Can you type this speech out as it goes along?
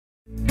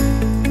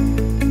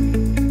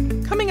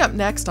Coming up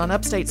next on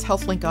Upstate's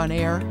HealthLink on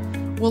Air,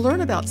 we'll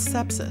learn about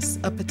sepsis,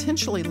 a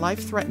potentially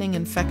life-threatening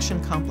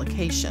infection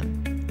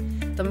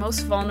complication. The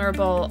most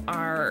vulnerable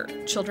are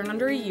children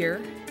under a year,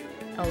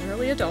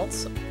 elderly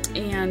adults,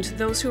 and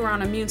those who are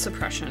on immune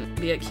suppression,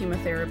 be it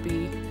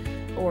chemotherapy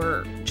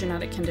or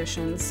genetic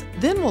conditions.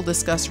 Then we'll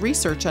discuss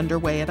research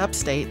underway at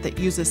Upstate that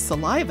uses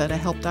saliva to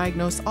help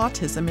diagnose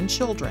autism in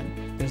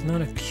children. There's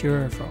not a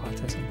cure for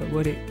autism, but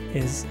what it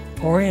is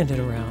oriented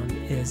around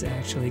is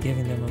actually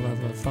giving them a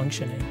level of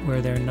functioning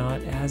where they're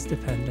not as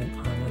dependent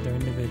on other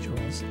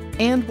individuals.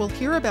 And we'll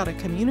hear about a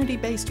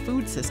community-based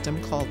food system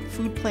called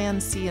Food Plan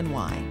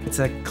CNY. It's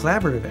a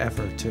collaborative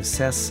effort to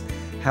assess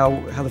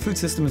how the food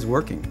system is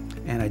working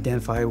and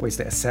identify ways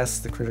to assess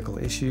the critical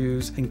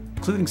issues,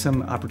 including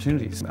some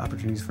opportunities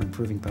for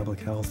improving public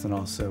health and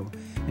also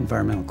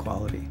environmental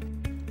quality.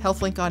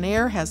 HealthLink on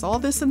Air has all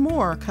this and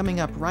more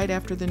coming up right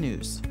after the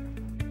news.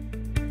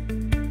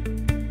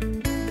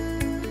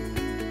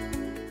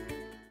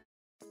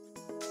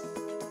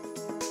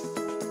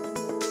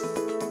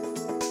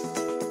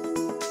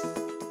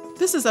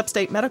 This is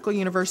Upstate Medical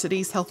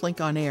University's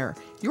HealthLink on Air,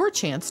 your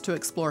chance to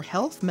explore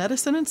health,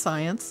 medicine, and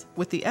science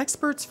with the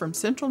experts from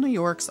Central New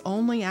York's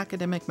only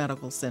academic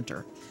medical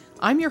center.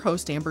 I'm your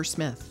host, Amber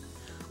Smith.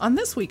 On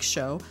this week's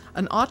show,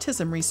 an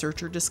autism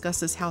researcher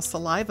discusses how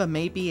saliva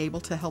may be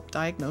able to help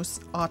diagnose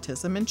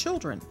autism in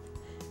children.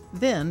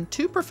 Then,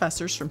 two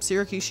professors from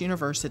Syracuse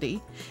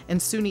University and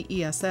SUNY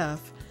ESF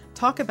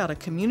talk about a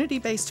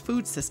community-based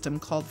food system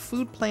called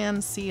Food Plan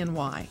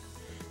CNY.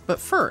 But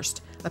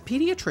first, a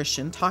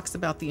pediatrician talks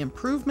about the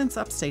improvements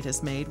Upstate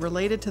has made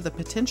related to the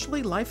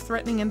potentially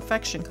life-threatening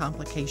infection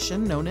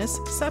complication known as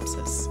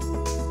sepsis.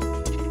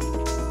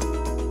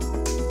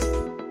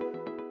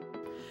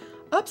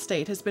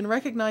 Upstate has been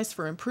recognized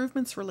for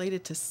improvements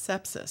related to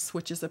sepsis,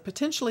 which is a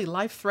potentially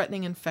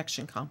life-threatening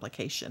infection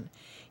complication.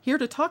 Here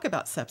to talk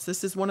about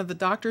sepsis is one of the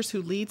doctors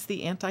who leads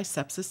the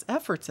anti-sepsis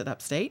efforts at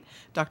Upstate,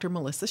 Dr.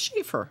 Melissa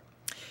Schaefer.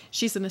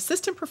 She's an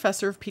assistant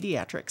professor of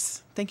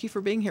pediatrics. Thank you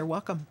for being here.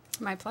 Welcome.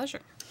 My pleasure.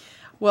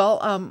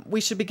 Well,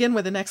 we should begin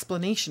with an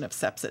explanation of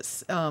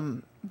sepsis.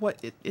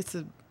 It's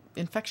an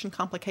infection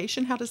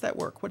complication. How does that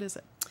work? What is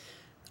it?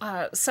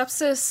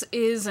 Sepsis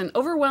is an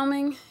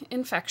overwhelming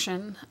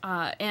infection,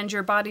 and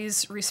your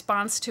body's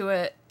response to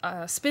it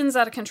spins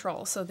out of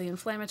control. So the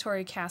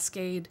inflammatory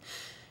cascade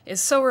is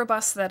so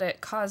robust that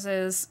it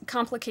causes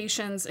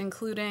complications,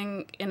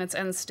 including in its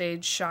end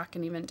stage, shock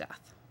and even death.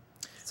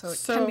 So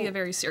it can be a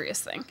very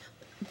serious thing.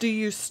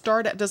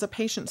 Does a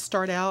patient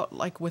start out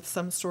like with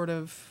some sort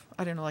of,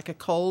 I don't know, like a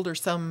cold or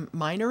some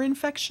minor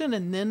infection,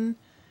 and then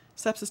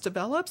sepsis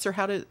develops, or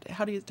how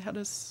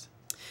does?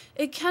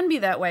 It can be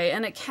that way,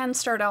 and it can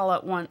start all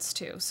at once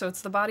too. So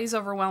it's the body's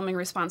overwhelming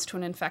response to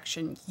an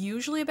infection,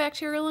 usually a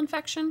bacterial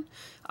infection.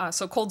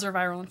 So colds are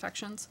viral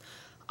infections.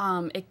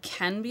 It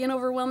can be an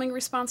overwhelming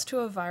response to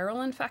a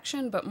viral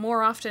infection, but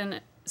more often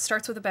it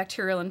starts with a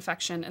bacterial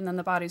infection, and then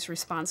the body's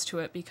response to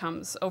it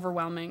becomes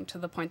overwhelming to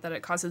the point that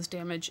it causes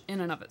damage in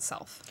and of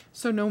itself.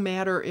 So no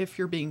matter if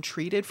you're being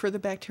treated for the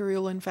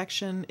bacterial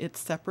infection,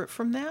 it's separate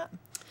from that?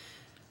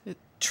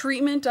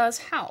 Treatment does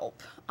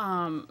help,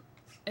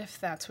 if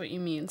that's what you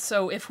mean.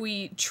 So if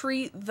we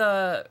treat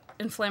the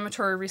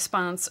inflammatory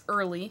response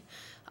early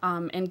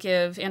and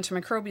give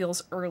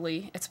antimicrobials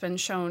early, it's been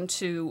shown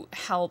to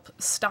help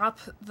stop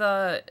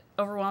the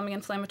overwhelming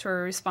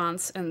inflammatory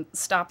response and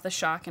stop the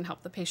shock and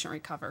help the patient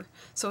recover.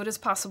 So it is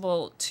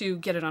possible to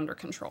get it under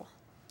control.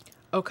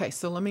 Okay,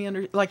 so let me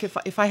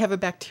if I have a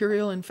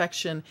bacterial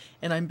infection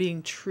and I'm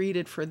being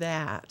treated for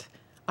that,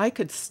 I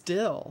could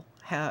still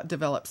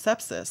develop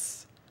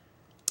sepsis.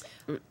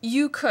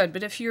 You could,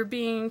 but if you're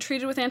being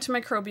treated with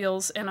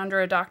antimicrobials and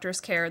under a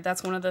doctor's care,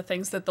 that's one of the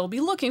things that they'll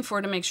be looking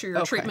for to make sure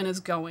your treatment is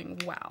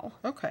going well.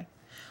 Okay.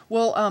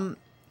 Well,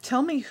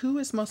 tell me, who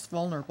is most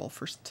vulnerable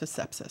to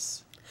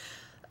sepsis?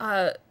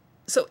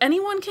 So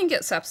anyone can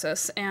get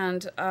sepsis,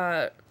 and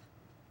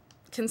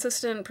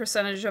consistent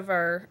percentage of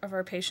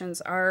our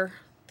patients are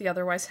the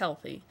otherwise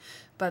healthy.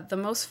 But the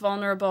most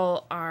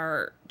vulnerable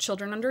are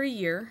children under a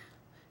year,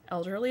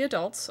 elderly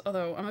adults,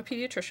 although I'm a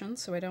pediatrician,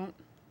 so I don't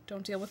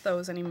deal with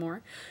those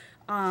anymore,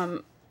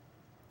 and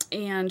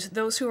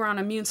those who are on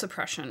immune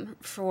suppression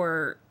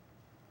for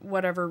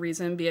whatever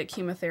reason, be it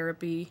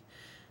chemotherapy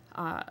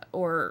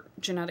or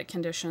genetic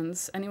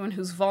conditions. Anyone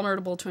who's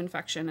vulnerable to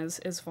infection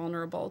is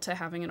vulnerable to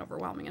having an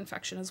overwhelming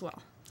infection as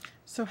well.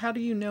 So how do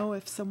you know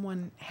if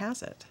someone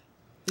has it?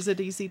 Is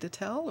it easy to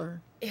tell, or?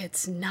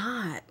 It's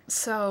not.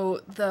 So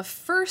the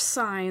first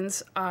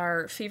signs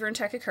are fever and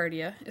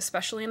tachycardia,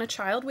 especially in a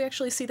child. We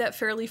actually see that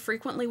fairly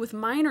frequently with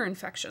minor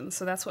infections,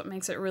 so that's what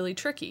makes it really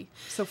tricky.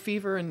 So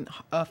fever and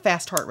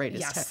fast heart rate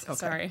is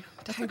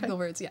technical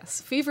words,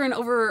 yes. Fever and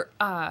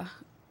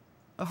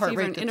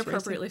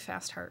inappropriately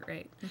fast heart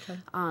rate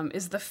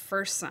is the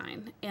first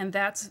sign, and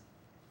that's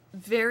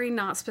very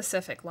not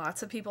specific.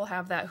 Lots of people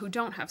have that who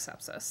don't have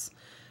sepsis.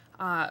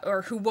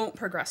 Or who won't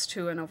progress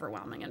to an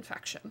overwhelming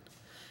infection.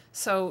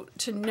 So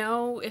to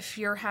know if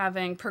you're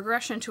having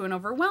progression to an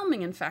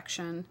overwhelming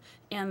infection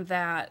and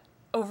that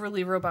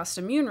overly robust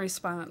immune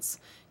response,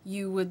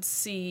 you would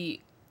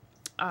see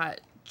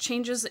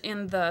changes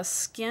in the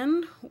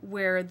skin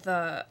where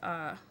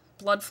the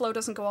blood flow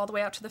doesn't go all the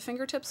way out to the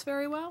fingertips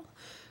very well.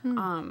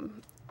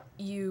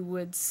 You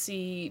would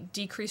see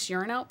decreased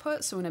urine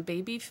output. So in a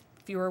baby,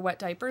 fewer wet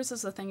diapers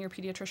is the thing your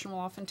pediatrician will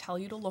often tell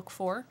you to look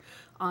for,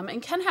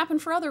 and can happen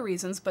for other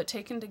reasons, but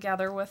taken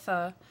together with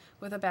a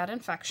bad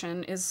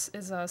infection is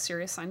a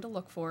serious sign to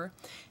look for.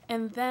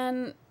 And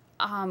then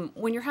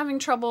when you're having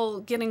trouble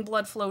getting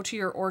blood flow to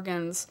your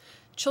organs,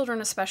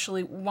 children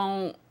especially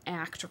won't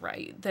act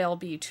right. They'll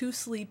be too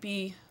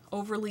sleepy,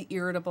 overly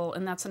irritable,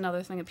 and that's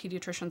another thing that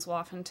pediatricians will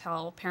often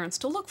tell parents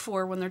to look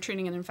for when they're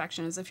treating an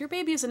infection is if your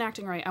baby isn't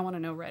acting right, I want to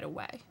know right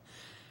away.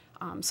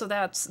 So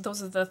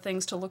those are the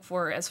things to look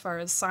for as far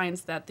as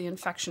signs that the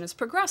infection is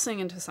progressing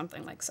into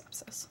something like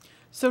sepsis.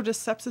 So does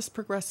sepsis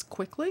progress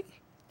quickly?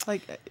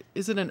 Like,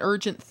 is it an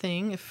urgent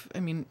thing?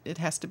 It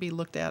has to be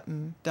looked at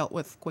and dealt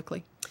with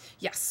quickly?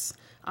 Yes.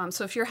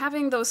 So if you're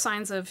having those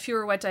signs of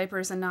fewer wet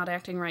diapers and not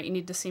acting right, you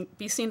need to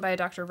be seen by a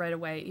doctor right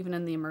away, even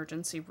in the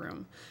emergency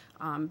room,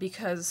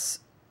 because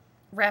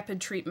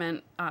rapid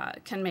treatment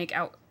can make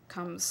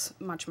outcomes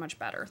much, much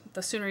better.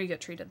 The sooner you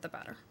get treated, the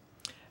better.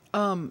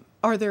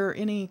 Are there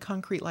any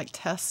concrete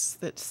tests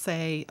that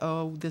say,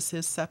 oh, this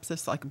is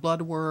sepsis, like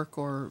blood work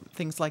or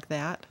things like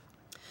that?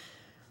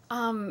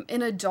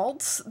 In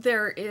adults,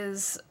 there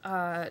is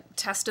a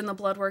test in the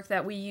blood work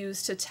that we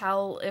use to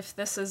tell if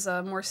this is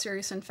a more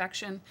serious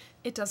infection.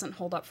 It doesn't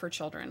hold up for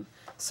children.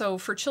 So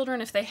for children,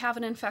 if they have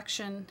an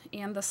infection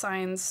and the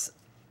signs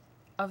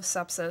of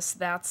sepsis,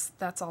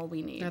 that's all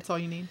we need. That's all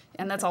you need?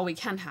 And that's all we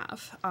can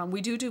have.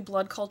 We do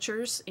blood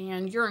cultures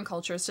and urine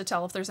cultures to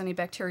tell if there's any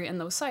bacteria in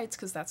those sites,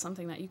 because that's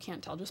something that you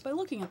can't tell just by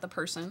looking at the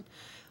person.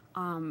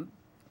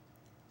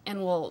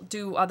 And we'll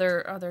do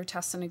other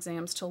tests and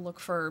exams to look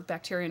for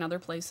bacteria in other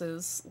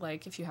places,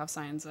 like if you have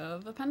signs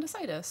of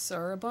appendicitis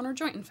or a bone or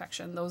joint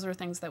infection. Those are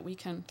things that we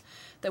can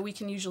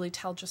usually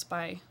tell just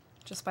by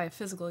a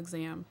physical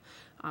exam.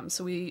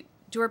 So we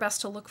do our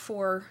best to look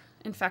for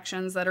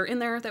infections that are in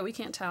there that we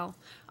can't tell,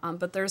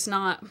 but there's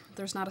not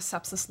a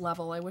sepsis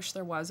level. I wish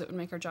there was. It would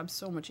make our job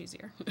so much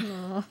easier.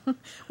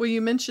 Well,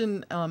 you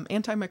mentioned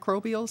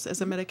antimicrobials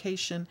as a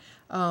medication.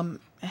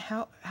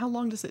 How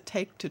long does it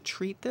take to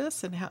treat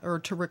this or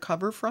to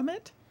recover from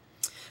it?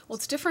 Well,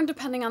 it's different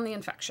depending on the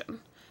infection.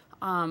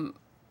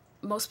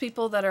 Most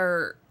people that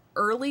are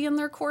early in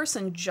their course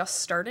and just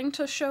starting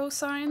to show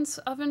signs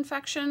of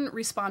infection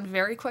respond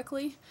very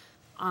quickly,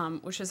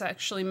 which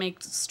actually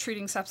makes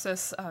treating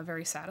sepsis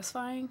very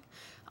satisfying.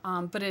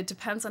 But it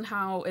depends on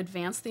how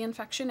advanced the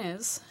infection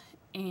is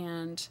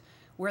and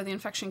where the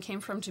infection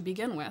came from to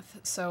begin with.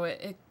 So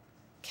it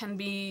can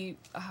be,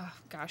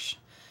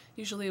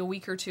 usually a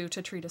week or two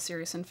to treat a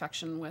serious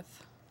infection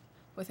with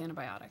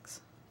antibiotics.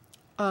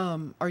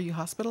 Are you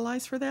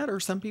hospitalized for that, or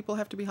some people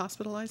have to be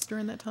hospitalized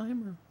during that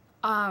time?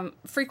 Or?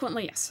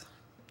 Frequently, yes.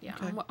 Yeah,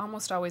 okay.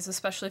 Almost always,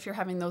 especially if you're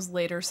having those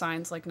later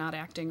signs like not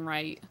acting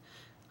right.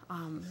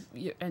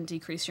 And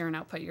decrease urine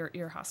output,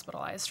 you're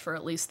hospitalized for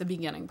at least the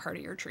beginning part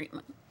of your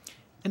treatment.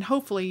 And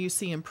hopefully you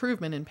see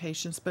improvement in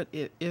patients, but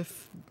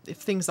if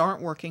things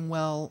aren't working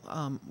well,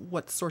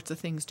 what sorts of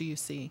things do you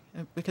see?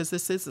 Because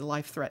this is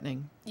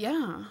life-threatening.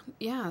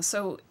 Yeah.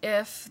 So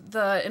if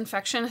the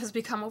infection has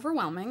become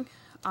overwhelming,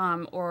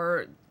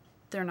 or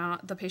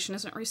the patient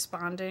isn't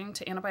responding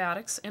to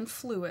antibiotics and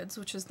fluids,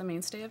 which is the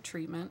mainstay of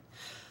treatment,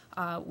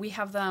 we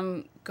have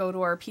them go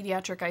to our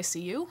pediatric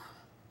ICU.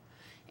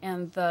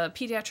 And the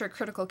Pediatric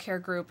Critical Care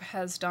Group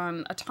has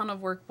done a ton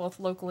of work both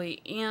locally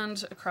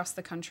and across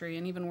the country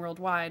and even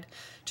worldwide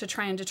to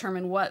try and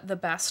determine what the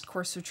best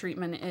course of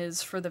treatment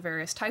is for the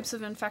various types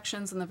of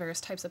infections and the various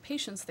types of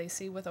patients they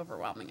see with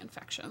overwhelming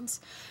infections.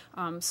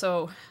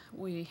 So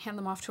we hand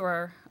them off to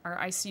our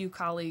ICU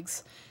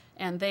colleagues,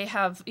 and they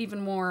have even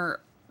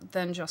more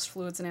than just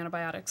fluids and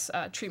antibiotics,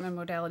 treatment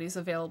modalities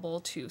available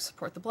to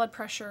support the blood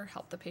pressure,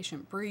 help the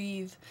patient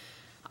breathe.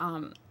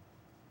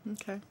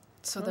 Okay.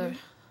 So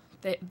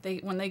They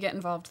when they get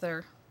involved,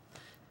 they're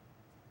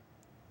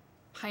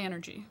high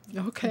energy.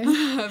 Okay.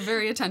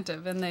 Very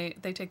attentive, and they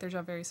take their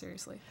job very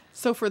seriously.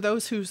 So for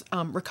those who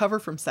recover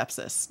from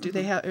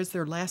sepsis, is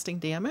there lasting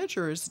damage,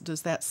 or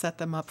does that set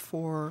them up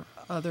for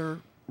other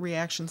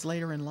reactions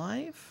later in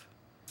life?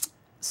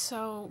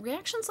 So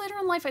reactions later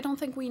in life, I don't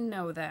think we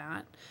know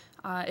that.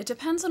 It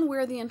depends on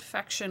where the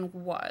infection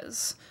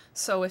was.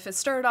 So if it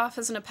started off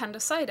as an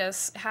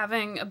appendicitis,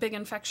 having a big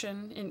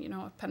infection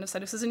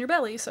appendicitis is in your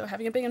belly, so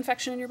having a big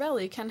infection in your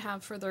belly can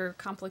have further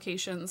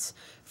complications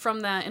from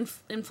that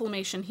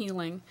inflammation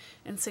healing.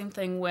 And same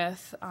thing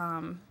with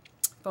bone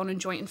and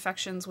joint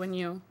infections. When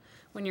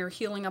you're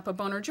healing up a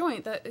bone or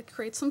joint, that it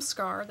creates some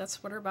scar.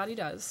 That's what our body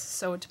does.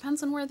 So it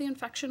depends on where the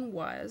infection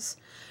was.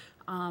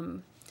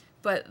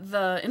 But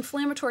the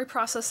inflammatory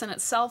process in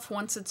itself,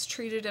 once it's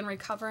treated and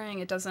recovering,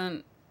 it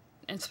doesn't,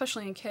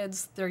 especially in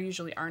kids, there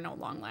usually are no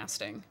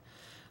long-lasting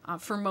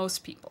for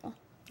most people.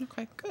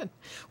 Okay, good.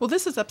 Well,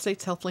 this is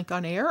Upstate's HealthLink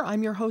on Air.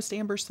 I'm your host,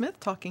 Amber Smith,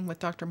 talking with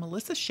Dr.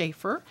 Melissa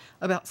Schaefer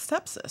about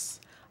sepsis.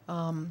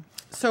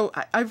 So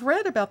I've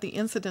read about the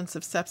incidence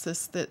of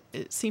sepsis that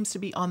it seems to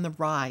be on the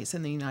rise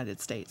in the United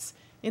States.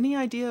 Any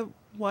idea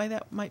why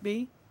that might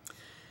be?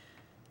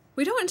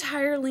 We don't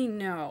entirely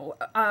know.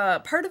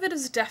 Part of it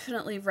is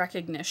definitely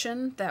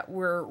recognition, that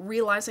we're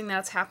realizing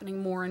that's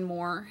happening more and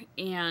more,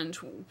 and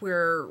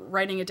we're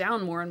writing it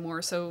down more and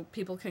more so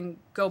people can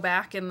go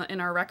back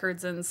in our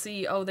records and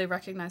see, oh, they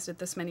recognized it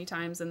this many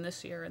times in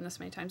this year and this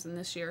many times in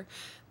this year.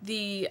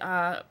 The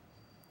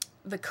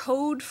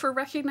code for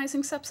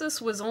recognizing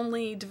sepsis was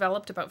only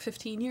developed about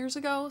 15 years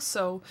ago,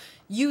 so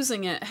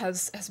using it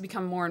has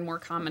become more and more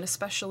common,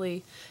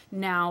 especially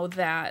now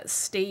that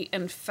state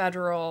and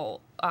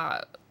federal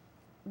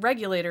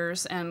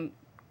regulators and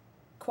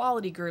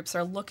quality groups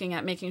are looking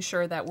at making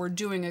sure that we're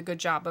doing a good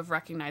job of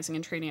recognizing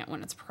and treating it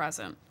when it's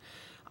present.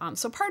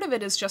 So part of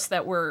it is just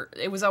that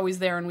it was always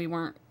there and we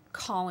weren't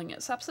calling it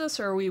sepsis,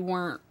 or we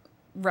weren't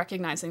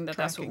recognizing that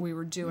that's what we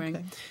were doing.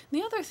 Okay.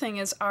 The other thing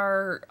is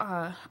our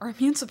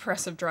immune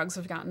suppressive drugs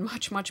have gotten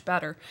much, much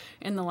better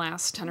in the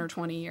last 10 or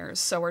 20 years.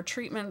 So our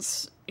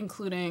treatments,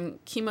 including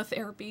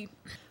chemotherapy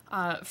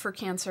for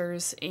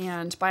cancers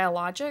and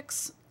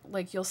biologics,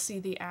 like you'll see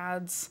the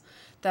ads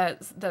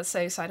that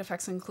say side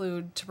effects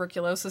include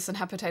tuberculosis and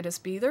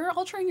hepatitis B, they're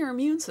altering your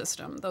immune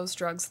system, those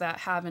drugs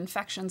that have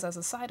infections as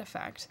a side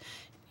effect.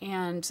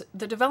 And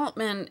the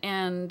development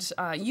and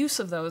use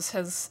of those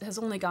has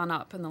only gone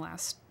up in the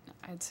last,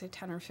 I'd say,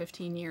 10 or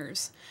 15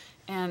 years.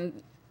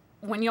 And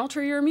when you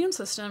alter your immune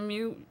system,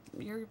 you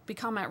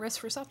become at risk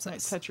for sepsis.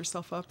 Might set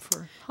yourself up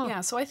for... Yeah,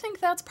 so I think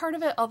that's part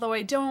of it, although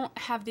I don't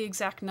have the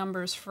exact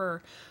numbers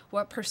for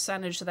what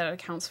percentage that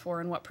accounts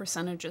for and what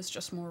percentage is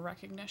just more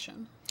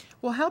recognition.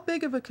 Well, how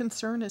big of a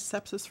concern is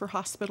sepsis for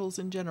hospitals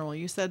in general?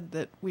 You said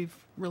that we've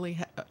really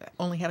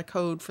only had a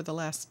code for the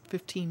last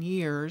 15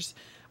 years,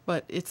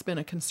 but it's been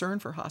a concern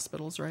for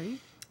hospitals, right?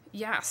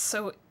 Yeah,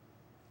 so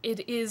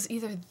it is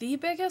either the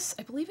biggest,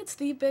 I believe it's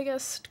the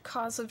biggest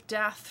cause of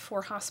death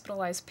for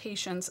hospitalized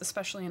patients,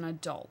 especially in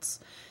adults.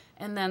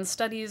 And then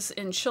studies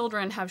in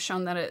children have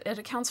shown that it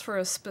accounts for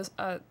a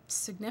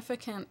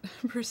significant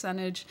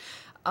percentage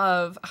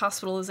of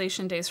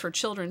hospitalization days for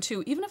children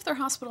too, even if they're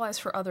hospitalized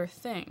for other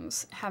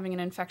things. Having an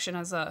infection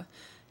as a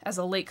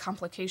late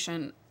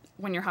complication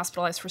when you're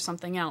hospitalized for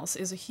something else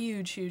is a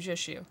huge, huge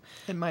issue.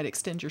 It might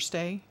extend your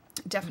stay?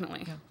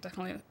 Definitely. Yeah.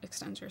 Definitely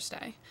extends your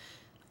stay.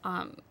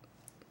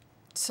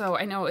 So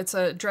I know it's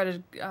a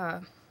dreaded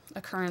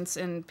occurrence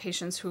in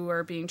patients who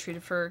are being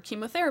treated for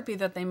chemotherapy,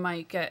 that they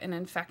might get an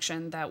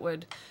infection that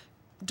would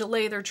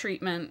delay their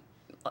treatment,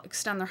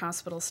 extend their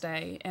hospital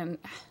stay, and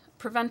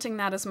preventing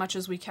that as much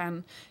as we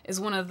can is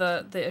one of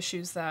the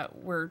issues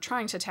that we're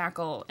trying to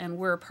tackle. And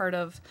we're part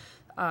of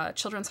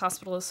Children's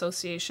Hospital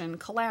Association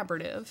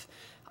collaborative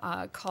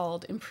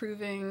called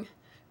Improving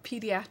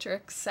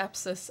Pediatric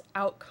Sepsis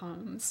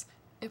Outcomes,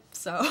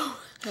 IPSO.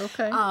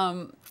 Okay.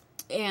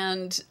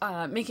 And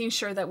making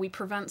sure that we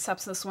prevent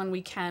sepsis when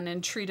we can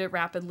and treat it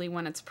rapidly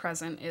when it's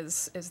present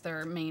is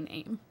their main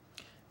aim.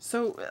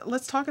 So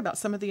let's talk about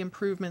some of the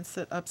improvements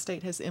that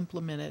Upstate has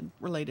implemented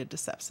related to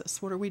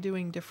sepsis. What are we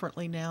doing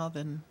differently now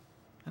than,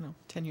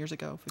 10 years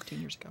ago, 15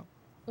 years ago?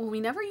 Well, we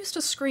never used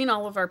to screen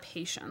all of our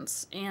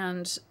patients.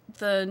 And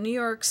the New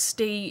York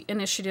State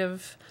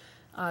initiative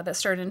that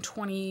started in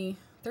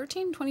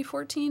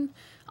 2014,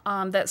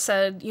 that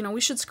said,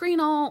 we should screen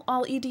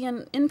all ED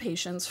and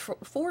inpatients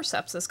for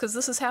sepsis, because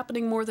this is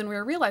happening more than we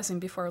were realizing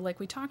before, like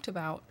we talked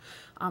about.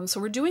 So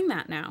we're doing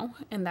that now,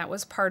 and that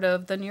was part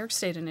of the New York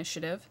State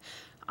initiative.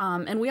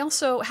 And we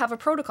also have a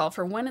protocol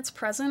for when it's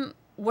present,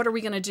 what are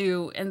we going to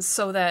do, and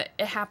so that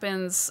it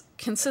happens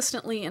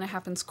consistently and it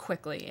happens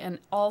quickly. And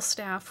all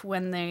staff,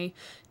 when they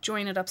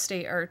join at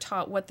Upstate, are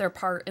taught what their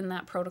part in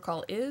that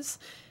protocol is.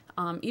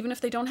 Even if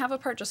they don't have a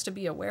part, just to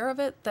be aware of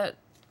it, that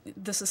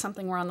this is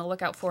something we're on the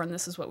lookout for, and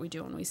this is what we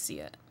do when we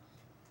see it.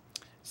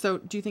 So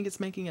do you think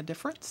it's making a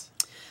difference?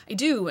 I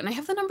do, and I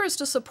have the numbers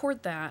to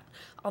support that,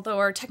 although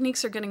our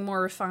techniques are getting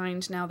more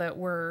refined now that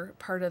we're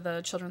part of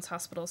the Children's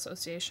Hospital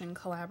Association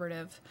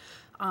collaborative.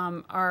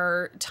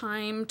 Our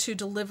time to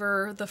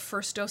deliver the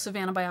first dose of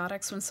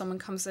antibiotics when someone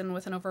comes in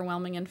with an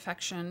overwhelming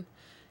infection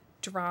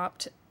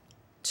dropped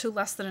to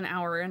less than an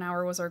hour. An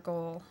hour was our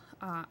goal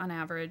on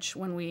average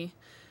when we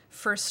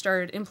first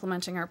started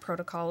implementing our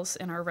protocols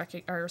and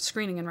our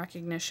screening and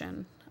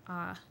recognition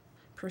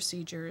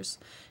procedures.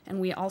 And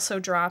we also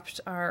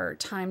dropped our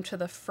time to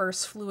the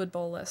first fluid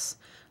bolus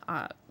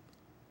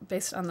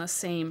based on the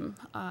same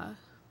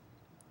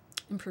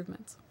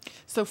improvements.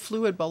 So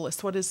fluid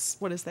bolus, what is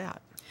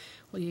that?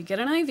 Well, you get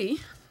an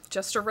IV,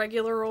 just a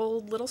regular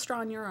old little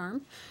straw in your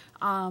arm,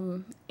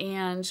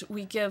 and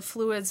we give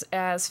fluids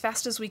as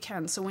fast as we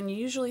can. So when you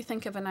usually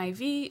think of an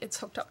IV,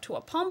 it's hooked up to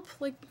a pump,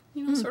 like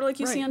sort of like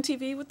you see on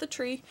TV with the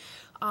tree.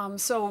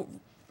 So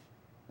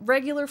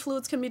regular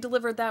fluids can be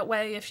delivered that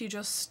way if you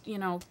just,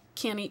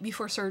 can't eat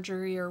before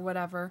surgery or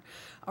whatever,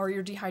 or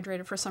you're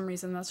dehydrated for some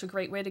reason. That's a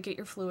great way to get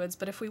your fluids.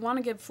 But if we want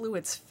to give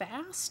fluids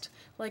fast,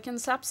 like in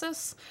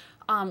sepsis,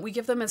 we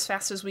give them as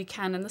fast as we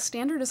can. And the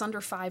standard is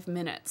under 5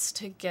 minutes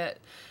to get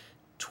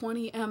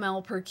 20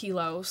 ml per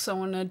kilo.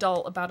 So an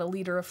adult, about a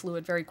liter of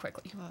fluid very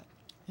quickly.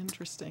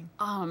 Interesting.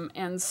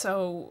 And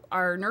so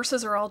our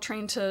nurses are all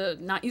trained to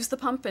not use the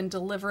pump and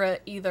deliver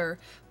it either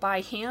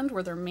by hand,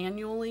 where they're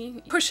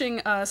manually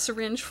pushing a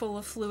syringe full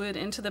of fluid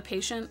into the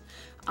patient,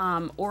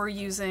 or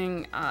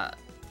using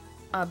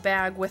a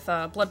bag with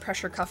a blood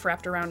pressure cuff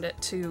wrapped around it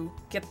to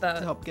get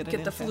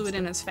the fluid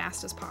in as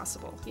fast as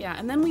possible. Yeah,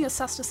 and then we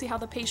assess to see how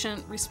the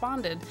patient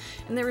responded,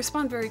 and they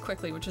respond very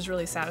quickly, which is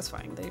really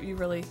satisfying. You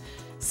really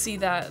see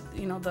that,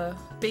 the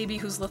baby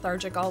who's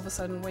lethargic all of a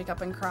sudden wake up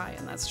and cry,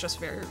 and that's just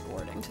very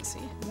rewarding to see.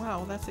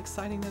 Wow, that's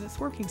exciting that it's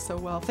working so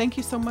well. Thank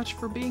you so much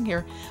for being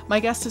here. My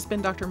guest has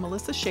been Dr.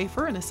 Melissa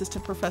Schaefer, an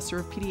assistant professor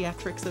of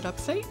pediatrics at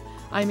Upstate.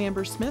 I'm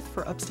Amber Smith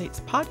for Upstate's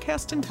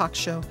podcast and talk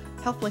show,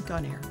 HealthLink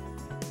on Air.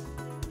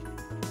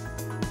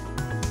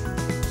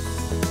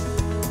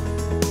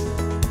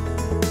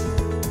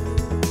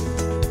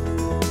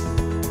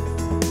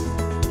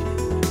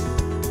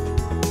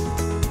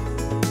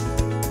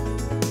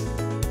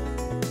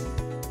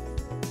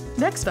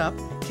 Next up,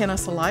 can a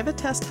saliva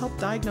test help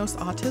diagnose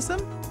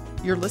autism?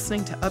 You're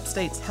listening to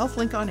Upstate's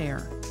HealthLink on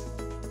Air.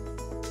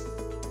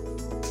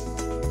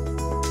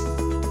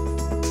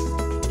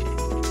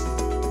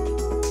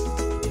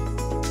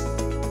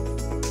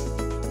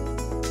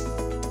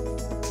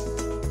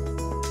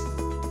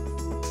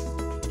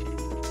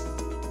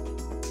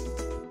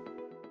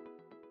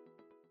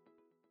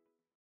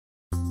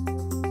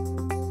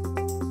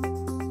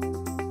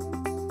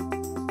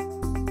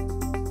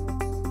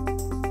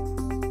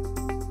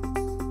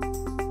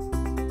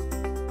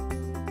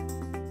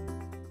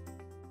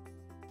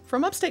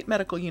 From Upstate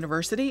Medical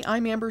University,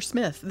 I'm Amber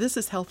Smith. This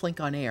is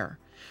HealthLink on Air.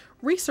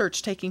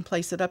 Research taking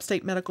place at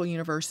Upstate Medical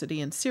University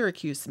in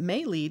Syracuse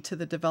may lead to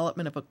the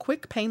development of a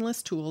quick,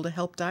 painless tool to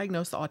help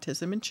diagnose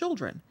autism in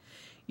children.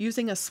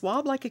 Using a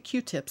swab like a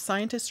Q-tip,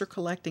 scientists are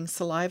collecting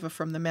saliva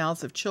from the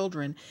mouths of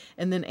children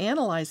and then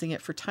analyzing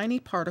it for tiny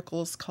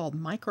particles called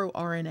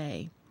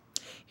microRNA.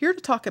 Here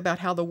to talk about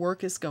how the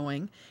work is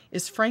going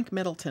is Frank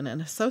Middleton,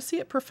 an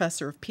associate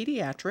professor of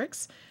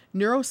pediatrics,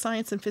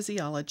 neuroscience and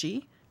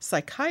physiology,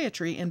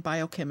 psychiatry, and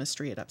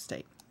biochemistry at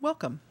Upstate.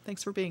 Welcome.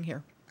 Thanks for being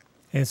here.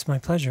 It's my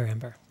pleasure,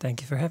 Amber. Thank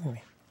you for having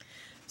me.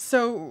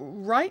 So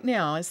right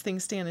now, as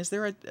things stand, is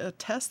there a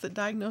test that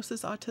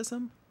diagnoses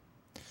autism?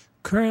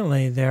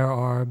 Currently, there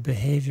are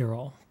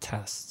behavioral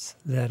tests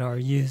that are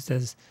used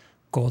as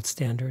gold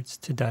standards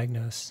to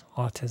diagnose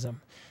autism.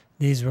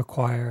 These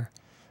require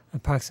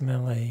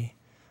approximately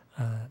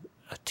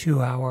a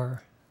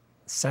 2-hour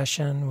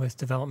session with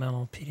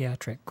developmental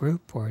pediatric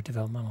group or a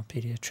developmental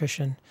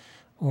pediatrician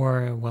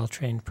or a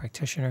well-trained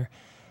practitioner.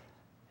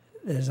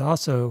 It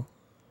also,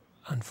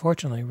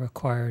 unfortunately,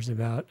 requires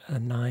about a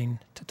 9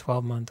 to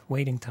 12-month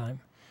waiting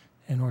time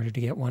in order to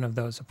get one of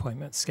those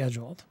appointments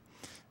scheduled.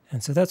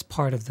 And so that's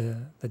part of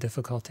the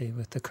difficulty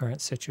with the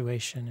current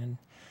situation. And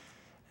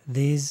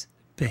these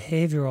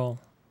behavioral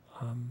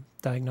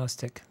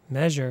diagnostic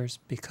measures,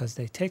 because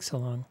they take so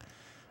long,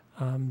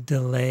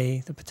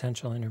 delay the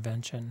potential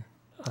intervention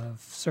of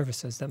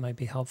services that might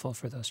be helpful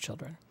for those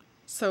children.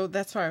 So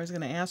that's why I was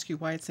going to ask you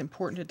why it's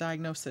important to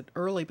diagnose it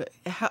early, but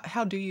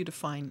how do you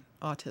define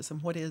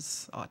autism? What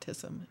is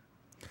autism?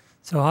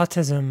 So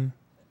autism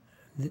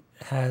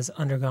has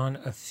undergone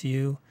a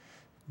few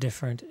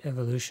different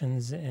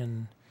evolutions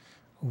in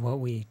what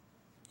we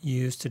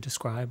use to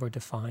describe or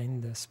define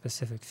the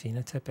specific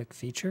phenotypic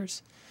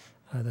features.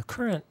 The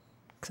current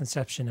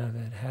conception of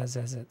it has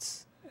as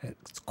its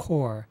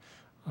core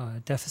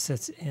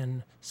deficits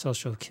in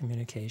social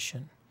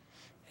communication,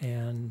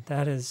 and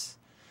that is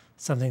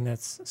something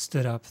that's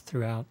stood up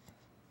throughout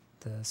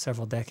the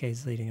several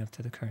decades leading up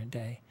to the current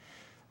day.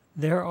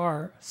 There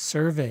are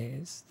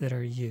surveys that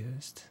are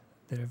used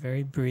that are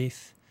very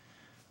brief,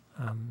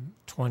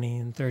 20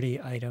 and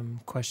 30 item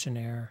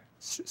questionnaire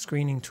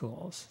screening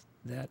tools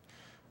that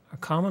are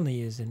commonly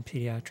used in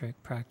pediatric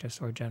practice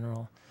or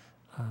general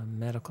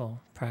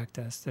medical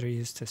practice that are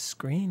used to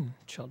screen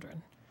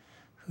children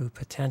who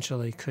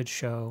potentially could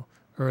show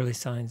early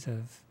signs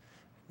of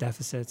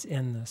deficits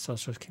in the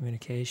social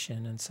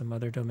communication and some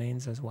other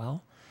domains as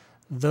well.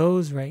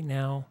 Those right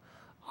now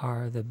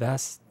are the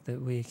best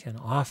that we can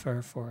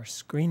offer for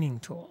screening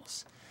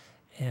tools.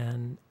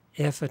 And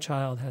if a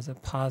child has a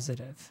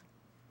positive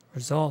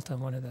result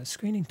on one of those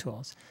screening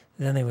tools,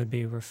 then they would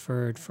be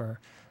referred for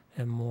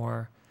a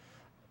more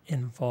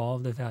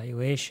involved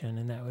evaluation,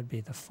 and that would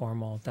be the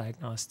formal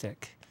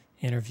diagnostic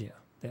interview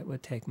that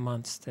would take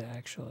months to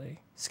actually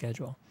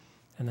schedule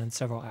and then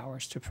several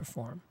hours to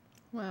perform.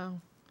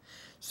 Wow.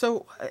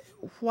 So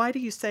why do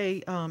you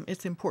say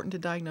it's important to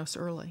diagnose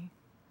early?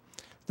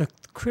 The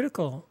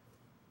critical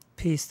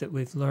piece that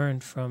we've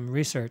learned from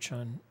research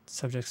on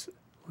subjects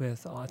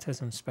with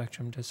autism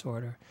spectrum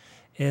disorder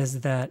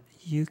is that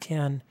you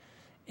can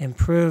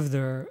improve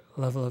their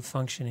level of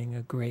functioning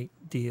a great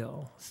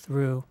deal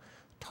through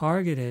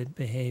targeted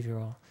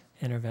behavioral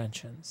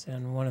interventions.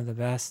 And one of the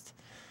best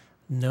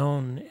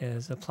known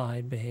is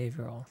applied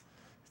behavioral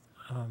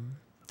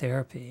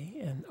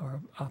therapy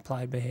or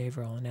applied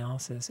behavioral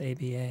analysis,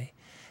 ABA.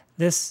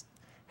 This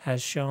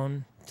has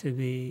shown to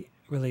be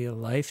really a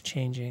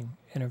life-changing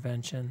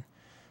intervention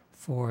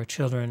for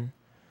children.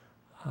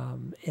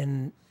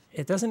 And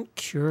it doesn't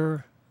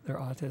cure their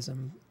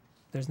autism.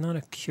 There's not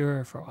a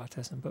cure for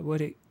autism, but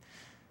what it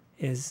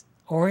is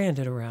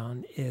oriented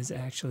around is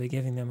actually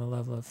giving them a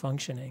level of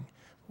functioning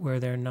where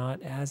they're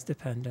not as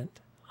dependent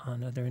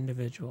on other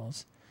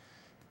individuals,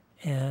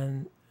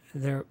 and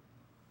they're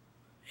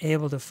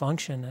able to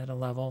function at a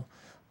level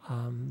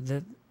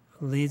that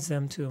leads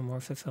them to a more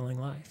fulfilling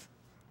life.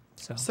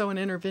 So an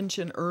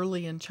intervention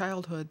early in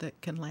childhood that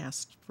can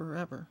last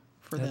forever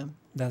for them.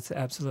 That's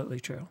absolutely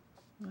true.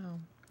 Wow.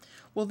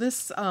 Well,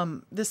 this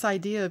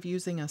idea of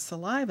using a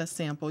saliva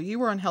sample, you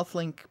were on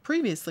HealthLink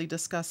previously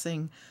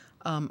discussing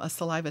a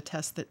saliva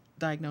test that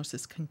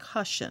diagnoses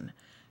concussion.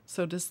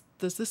 So does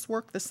this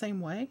work the same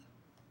way?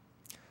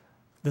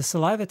 The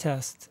saliva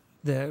test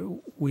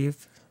that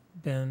we've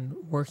been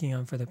working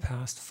on for the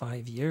past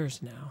 5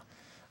 years now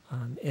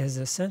is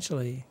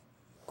essentially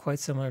quite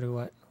similar to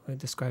what we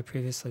described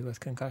previously with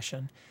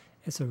concussion.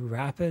 It's a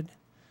rapid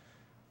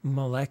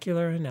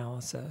molecular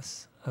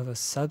analysis of a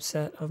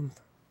subset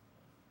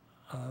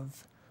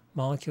of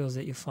molecules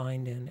that you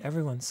find in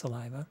everyone's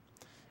saliva,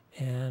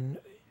 and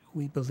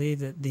we believe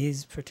that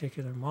these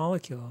particular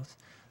molecules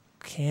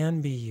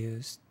can be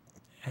used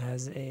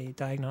as a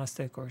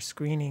diagnostic or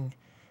screening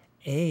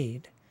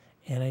aid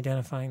in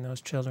identifying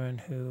those children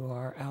who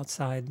are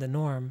outside the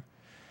norm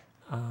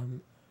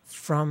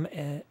from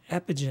an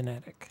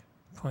epigenetic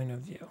point of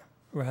view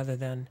rather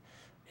than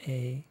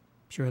a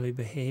purely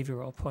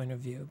behavioral point of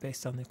view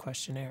based on the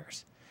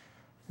questionnaires.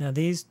 Now,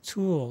 these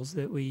tools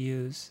that we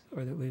use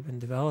or that we've been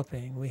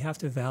developing, we have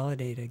to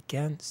validate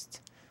against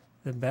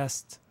the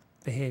best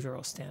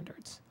behavioral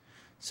standards.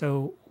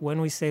 So when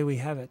we say we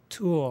have a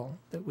tool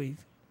that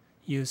we've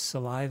used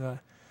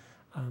saliva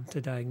to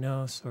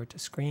diagnose or to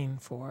screen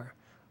for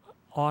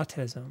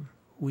autism,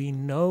 we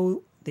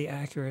know the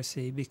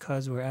accuracy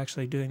because we're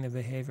actually doing the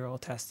behavioral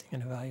testing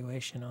and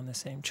evaluation on the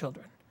same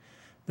children.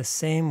 The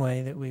same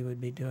way that we would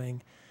be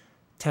doing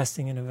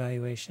testing and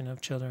evaluation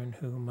of children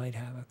who might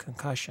have a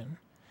concussion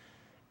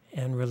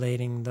and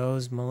relating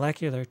those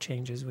molecular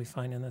changes we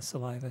find in the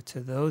saliva to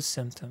those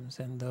symptoms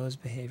and those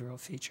behavioral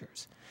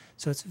features.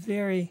 So it's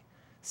very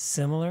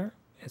similar,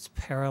 it's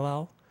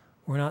parallel.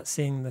 We're not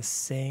seeing the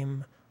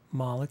same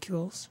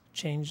molecules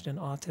changed in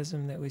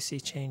autism that we see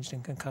changed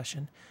in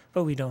concussion,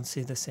 but we don't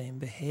see the same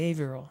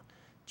behavioral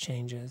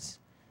changes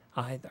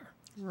either.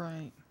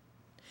 Right.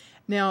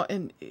 Now,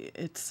 and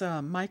it's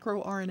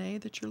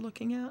microRNA that you're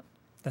looking at?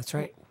 That's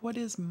right. What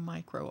is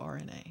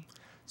microRNA?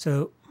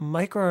 So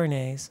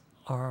microRNAs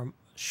are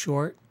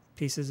short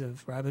pieces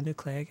of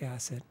ribonucleic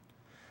acid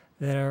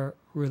that are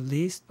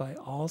released by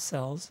all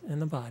cells in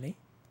the body.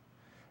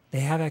 They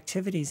have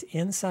activities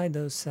inside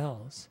those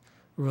cells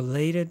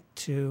related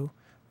to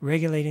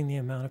regulating the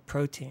amount of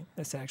protein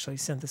that's actually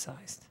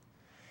synthesized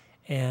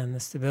and the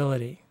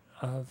stability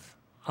of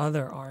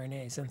other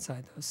RNAs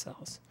inside those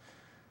cells.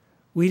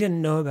 We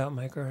didn't know about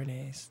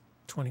microRNAs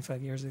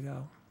 25 years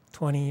ago,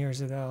 20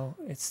 years ago.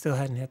 It still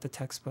hadn't hit the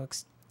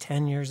textbooks.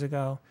 10 years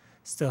ago,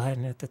 still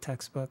hadn't hit the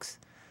textbooks.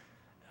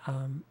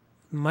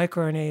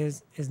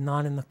 MicroRNA is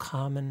not in the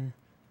common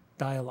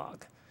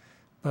dialogue,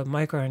 but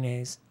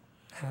microRNAs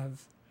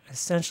have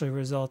essentially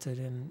resulted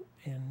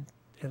in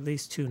at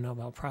least 2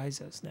 Nobel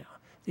Prizes now.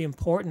 The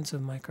importance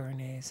of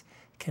microRNAs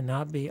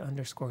cannot be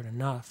underscored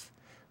enough.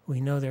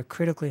 We know they're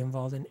critically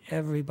involved in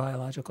every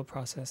biological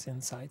process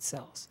inside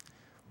cells.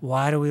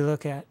 Why do we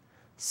look at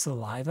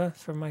saliva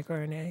for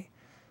microRNA?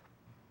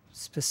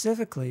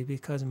 Specifically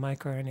because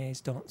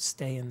microRNAs don't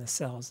stay in the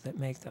cells that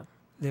make them.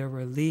 They're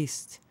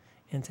released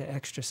into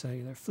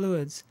extracellular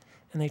fluids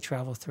and they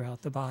travel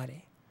throughout the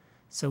body.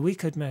 So we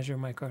could measure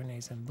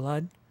microRNAs in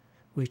blood.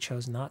 We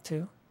chose not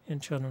to in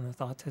children with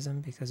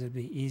autism because it would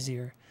be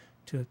easier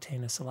to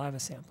obtain a saliva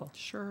sample.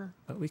 Sure.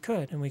 But we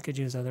could, and we could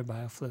use other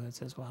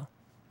biofluids as well.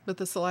 But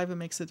the saliva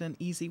makes it an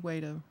easy way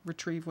to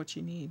retrieve what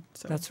you need.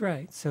 So. That's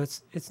right. So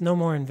it's no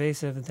more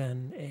invasive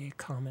than a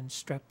common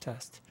strep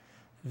test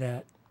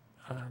that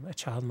a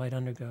child might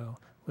undergo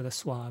with a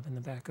swab in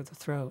the back of the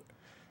throat.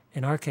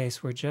 In our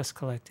case, we're just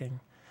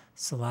collecting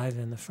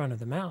saliva in the front of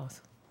the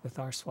mouth with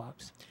our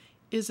swabs.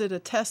 Is it a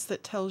test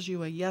that tells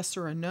you a yes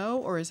or a no,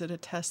 or is it a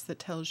test that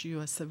tells you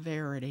a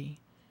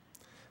severity?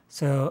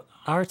 So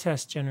our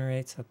test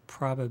generates a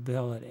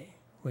probability,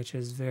 which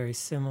is very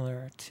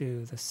similar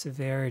to the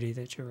severity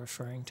that you're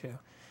referring to.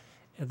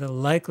 The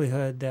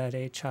likelihood that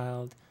a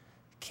child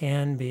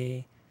can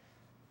be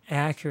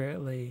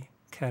accurately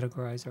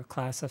categorized or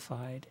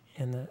classified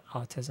in the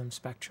autism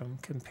spectrum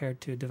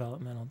compared to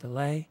developmental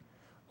delay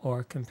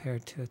or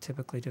compared to a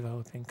typically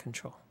developing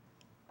control.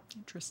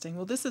 Interesting.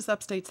 Well, this is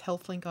Upstate's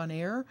HealthLink on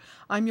Air.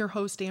 I'm your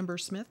host, Amber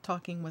Smith,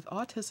 talking with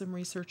autism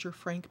researcher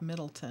Frank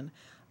Middleton,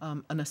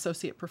 an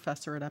associate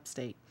professor at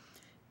Upstate.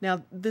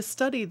 Now, this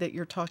study that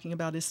you're talking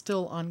about is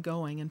still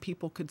ongoing, and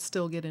people could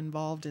still get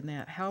involved in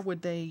that. How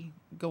would they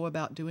go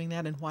about doing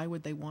that, and why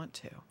would they want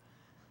to?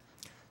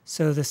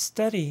 So the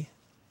study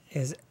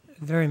is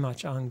very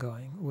much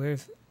ongoing.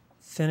 We've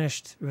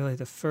finished really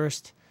the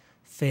first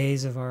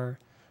phase of our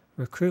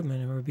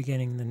recruitment, and we're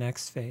beginning the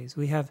next phase.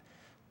 We have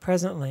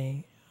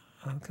presently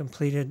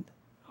completed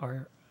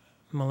our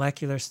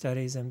molecular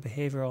studies and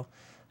behavioral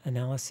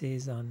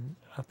analyses on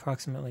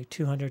approximately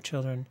 200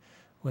 children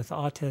with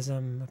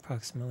autism,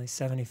 approximately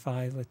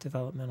 75 with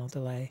developmental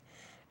delay,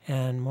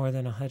 and more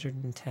than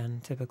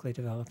 110 typically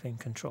developing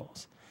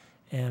controls.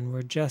 And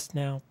we're just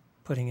now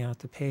putting out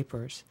the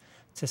papers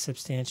to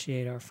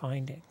substantiate our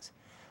findings.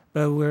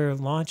 But we're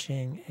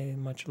launching a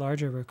much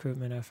larger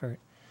recruitment effort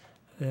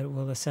that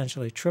will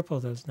essentially triple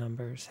those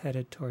numbers,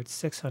 headed towards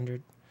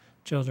 600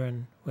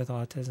 children with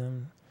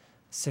autism,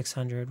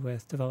 600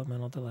 with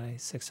developmental delay,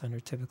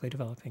 600 typically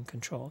developing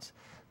controls.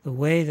 The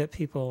way that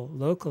people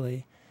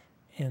locally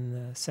in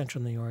the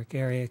central New York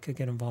area could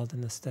get involved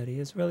in the study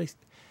is really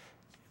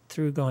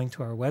through going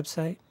to our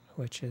website,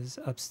 which is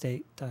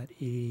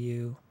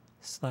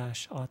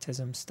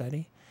upstate.edu/autism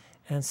study,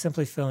 and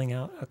simply filling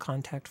out a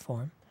contact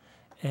form.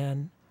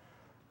 And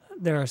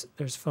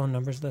there's phone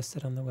numbers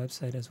listed on the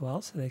website as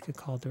well, so they could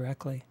call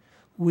directly.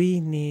 We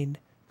need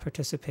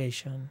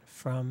participation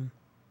from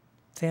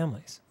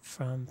families,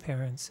 from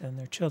parents and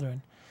their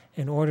children,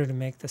 in order to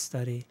make the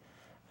study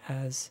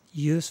as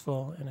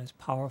useful and as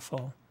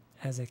powerful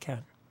as it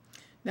can.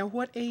 Now,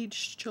 what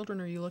age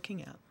children are you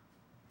looking at?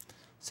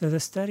 So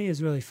the study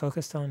is really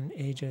focused on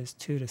ages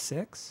 2 to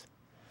 6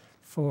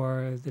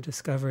 for the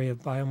discovery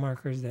of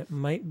biomarkers that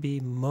might be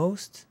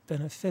most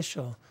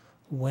beneficial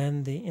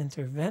when the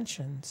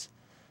interventions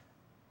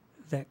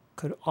that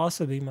could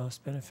also be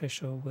most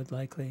beneficial would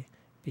likely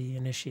be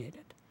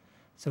initiated.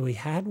 So we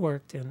had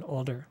worked in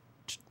older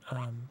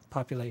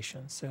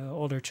populations, so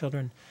older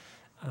children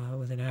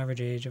with an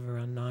average age of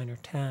around 9 or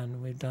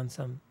 10. We've done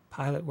some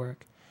pilot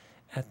work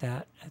at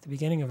that at the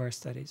beginning of our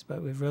studies,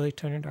 but we've really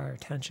turned our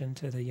attention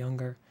to the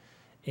younger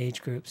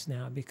age groups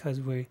now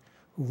because we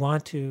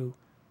want to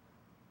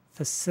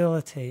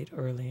facilitate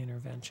early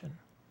intervention.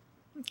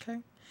 Okay.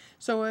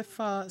 So if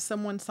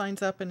someone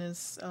signs up and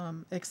is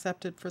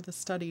accepted for the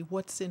study,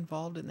 what's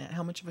involved in that?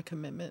 How much of a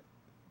commitment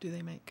do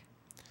they make?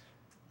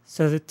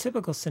 So the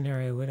typical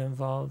scenario would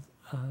involve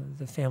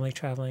the family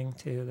traveling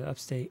to the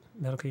Upstate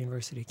Medical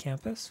University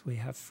campus. We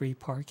have free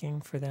parking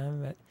for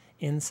them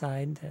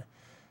inside the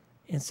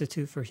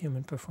Institute for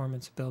Human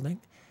Performance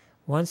building.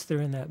 Once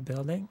they're in that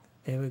building,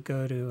 they would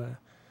go to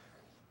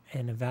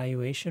an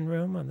evaluation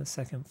room on the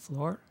second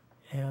floor,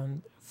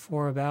 and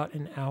for about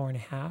an hour and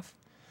a half,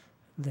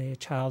 the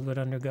child would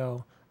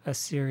undergo a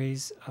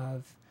series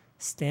of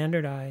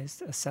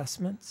standardized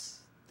assessments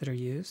that are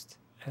used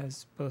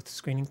as both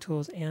screening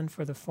tools and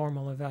for the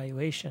formal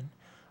evaluation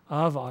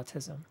of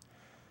autism.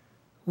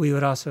 We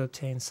would also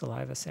obtain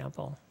saliva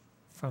sample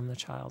from the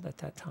child at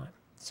that time.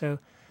 So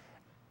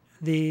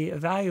the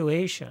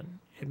evaluation,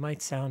 it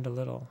might sound a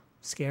little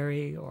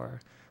scary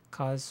or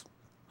cause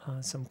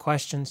some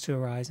questions to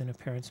arise in a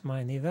parent's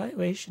mind. The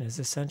evaluation is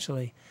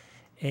essentially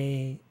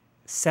a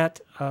set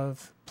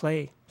of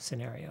play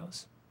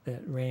scenarios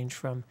that range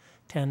from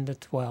 10 to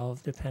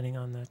 12, depending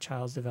on the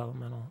child's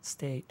developmental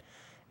state.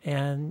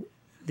 And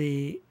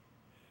the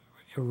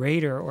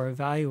rater or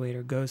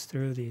evaluator goes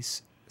through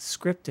these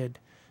scripted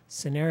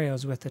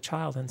scenarios with the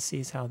child and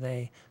sees how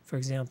they, for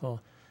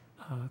example,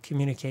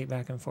 communicate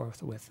back and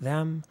forth with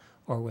them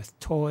or with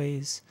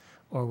toys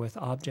or with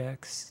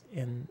objects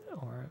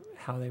or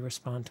how they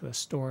respond to a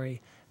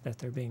story that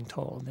they're being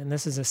told. And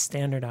this is a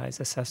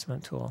standardized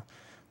assessment tool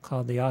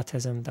called the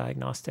Autism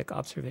Diagnostic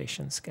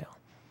Observation Scale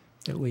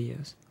that we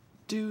use.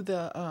 Do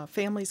the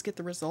families get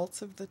the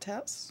results of the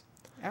tests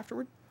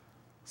afterward?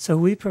 So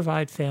we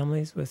provide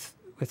families with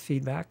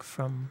feedback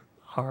from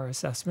our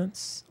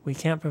assessments. We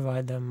can't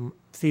provide them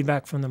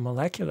feedback from the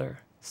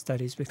molecular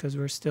studies because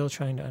we're still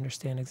trying to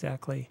understand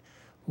exactly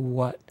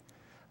what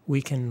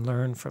we can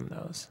learn from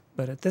those.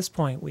 But at this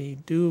point, we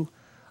do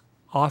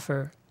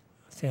offer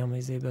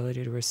families the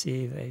ability to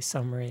receive a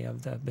summary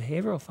of the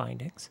behavioral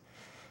findings,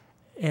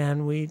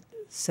 and we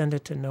send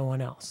it to no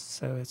one else.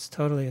 So it's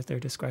totally at their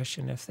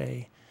discretion if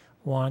they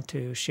want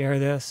to share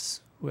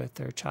this with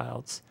their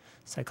child's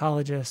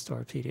psychologist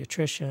or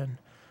pediatrician,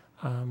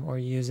 or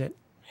use it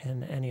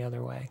in any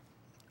other way.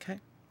 Okay.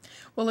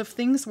 Well, if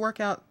things work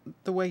out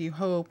the way you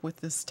hope with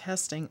this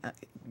testing,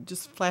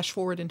 just flash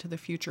forward into the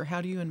future,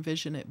 how do you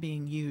envision it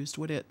being used?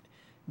 Would it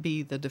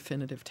be the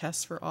definitive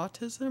test for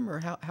autism,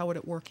 or how would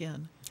it work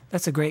in?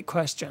 That's a great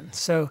question.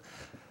 So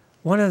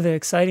one of the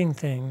exciting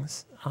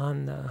things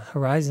on the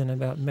horizon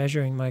about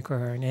measuring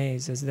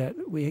microRNAs is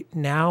that we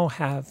now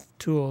have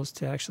tools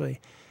to actually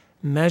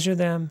measure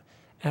them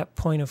at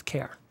point of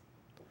care.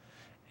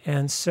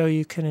 And so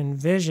you can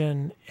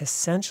envision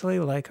essentially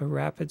like a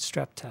rapid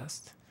strep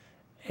test.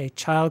 A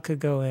child could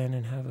go in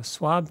and have a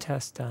swab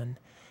test done,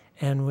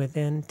 and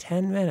within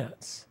 10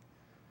 minutes,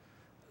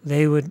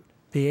 they would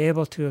be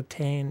able to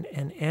obtain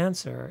an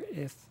answer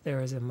if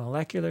there is a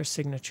molecular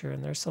signature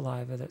in their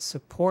saliva that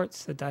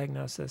supports the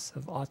diagnosis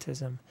of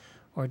autism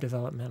or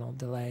developmental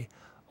delay,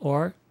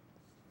 or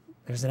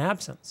there's an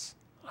absence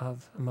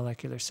of a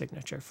molecular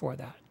signature for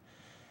that.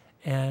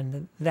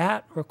 And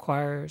that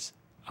requires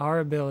our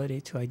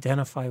ability to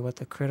identify what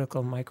the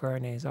critical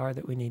microRNAs are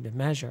that we need to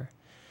measure.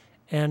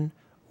 And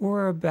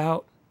we're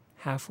about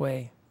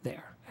halfway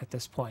there at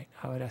this point,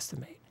 I would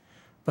estimate.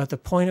 But the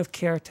point of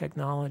care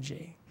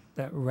technology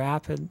that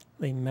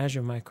rapidly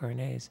measure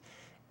microRNAs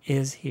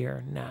is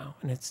here now,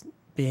 and it's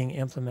being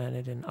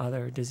implemented in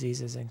other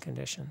diseases and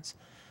conditions.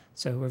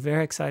 So we're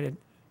very excited.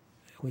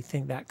 We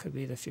think that could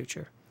be the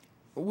future.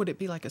 Would it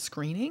be like a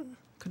screening?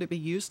 Could it be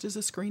used as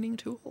a screening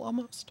tool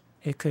almost?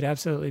 It could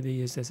absolutely be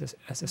used as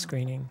a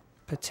screening,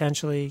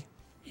 potentially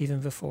even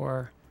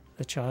before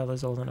the child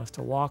is old enough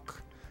to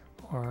walk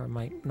or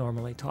might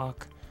normally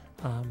talk.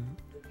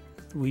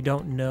 We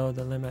don't know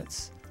the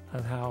limits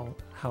of how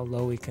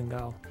low we can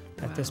go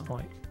at this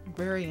point.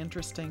 Very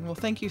interesting. Well,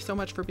 thank you so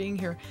much for being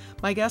here.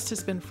 My guest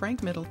has been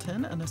Frank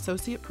Middleton, an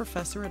associate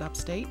professor at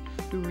Upstate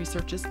who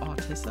researches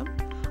autism.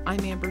 I'm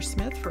Amber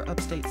Smith for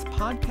Upstate's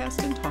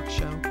podcast and talk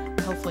show,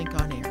 HealthLink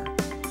on Air.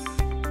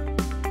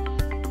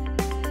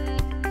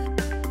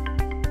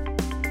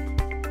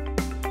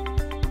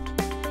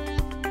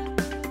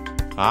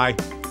 Hi,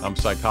 I'm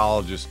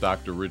psychologist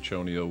Dr. Rich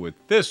O'Neill with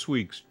this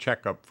week's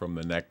Checkup from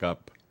the Neck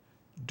Up,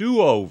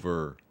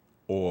 Do-Over,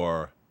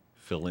 or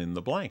Fill in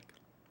the Blank.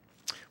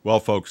 Well,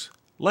 folks,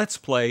 let's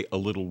play a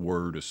little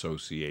word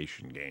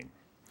association game.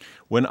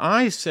 When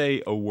I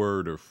say a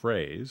word or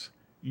phrase,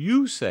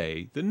 you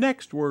say the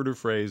next word or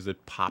phrase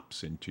that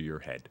pops into your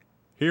head.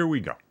 Here we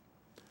go.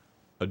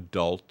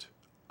 Adult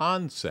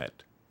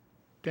onset.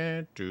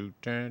 And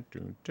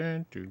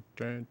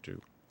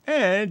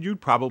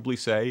you'd probably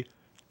say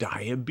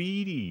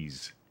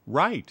diabetes.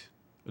 Right.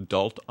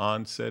 Adult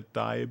onset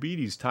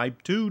diabetes,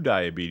 type 2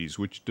 diabetes,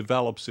 which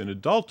develops in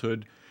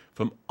adulthood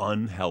from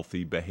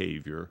unhealthy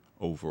behavior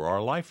over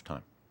our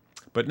lifetime.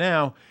 But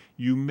now,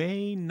 you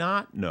may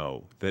not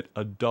know that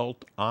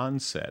adult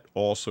onset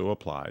also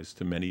applies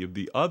to many of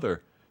the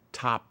other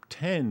top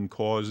 10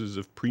 causes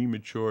of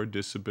premature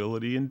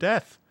disability and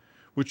death,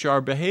 which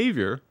our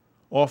behavior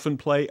often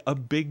play a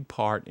big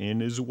part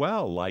in as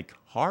well, like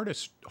heart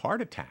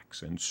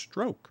attacks and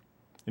stroke.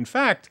 In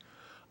fact,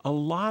 a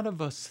lot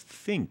of us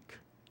think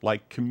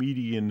like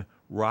comedian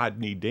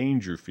Rodney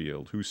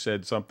Dangerfield, who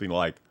said something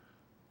like,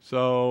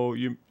 so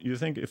you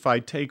think if I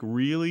take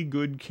really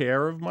good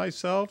care of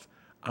myself,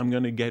 I'm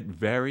going to get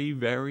very,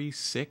 very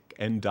sick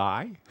and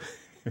die?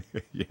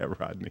 Yeah,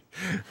 Rodney.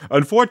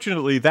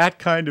 Unfortunately, that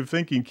kind of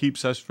thinking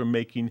keeps us from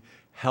making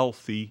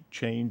healthy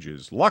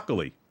changes.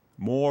 Luckily,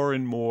 more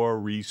and more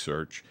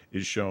research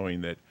is showing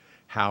that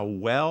how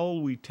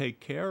well we take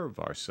care of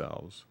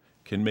ourselves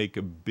can make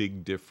a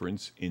big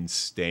difference in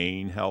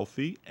staying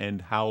healthy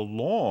and how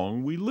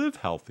long we live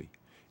healthy,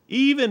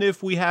 even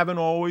if we haven't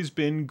always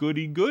been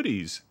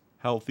goody-goodies,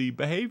 healthy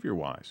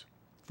behavior-wise.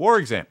 For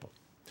example,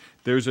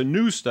 there's a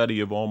new study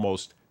of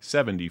almost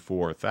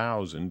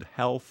 74,000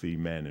 healthy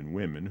men and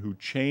women who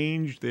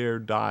changed their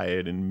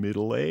diet in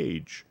middle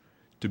age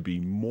to be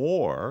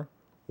more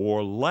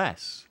or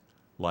less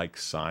like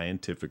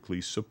scientifically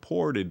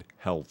supported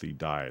healthy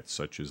diets,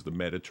 such as the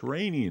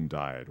Mediterranean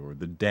diet or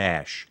the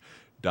DASH,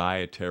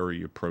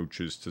 dietary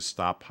approaches to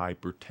stop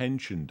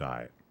hypertension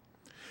diet.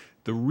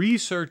 The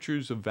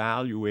researchers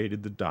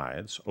evaluated the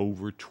diets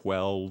over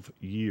 12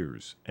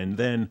 years and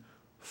then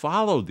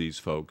followed these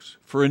folks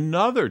for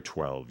another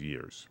 12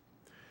 years.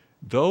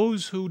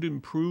 Those who'd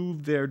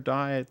improved their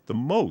diet the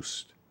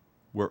most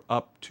were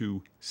up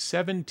to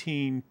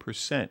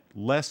 17%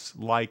 less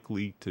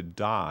likely to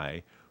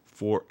die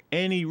for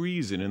any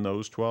reason in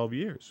those 12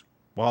 years,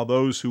 while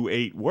those who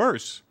ate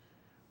worse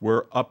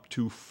were up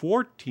to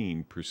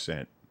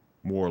 14%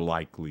 more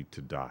likely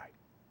to die.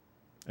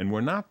 And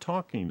we're not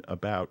talking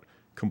about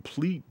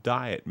complete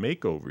diet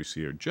makeovers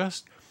here,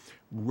 just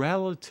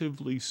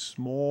relatively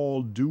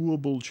small,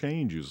 doable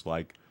changes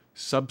like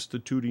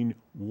substituting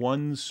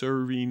 1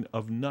 serving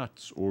of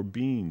nuts or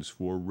beans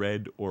for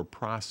red or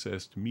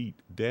processed meat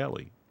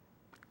daily.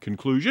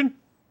 Conclusion?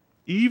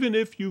 Even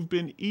if you've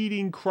been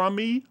eating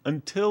crummy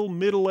until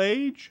middle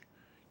age,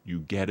 you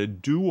get a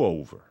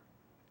do-over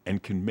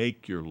and can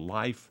make your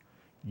life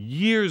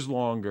years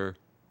longer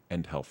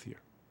and healthier.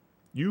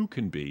 You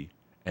can be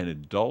an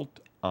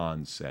adult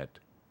onset,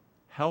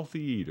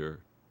 healthy eater,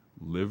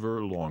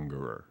 liver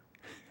longerer.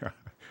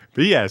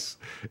 P.S.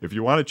 If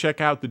you want to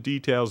check out the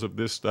details of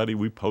this study,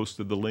 we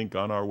posted the link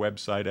on our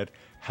website at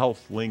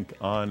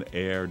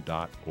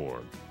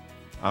healthlinkonair.org.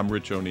 I'm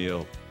Rich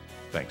O'Neill.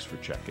 Thanks for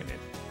checking in.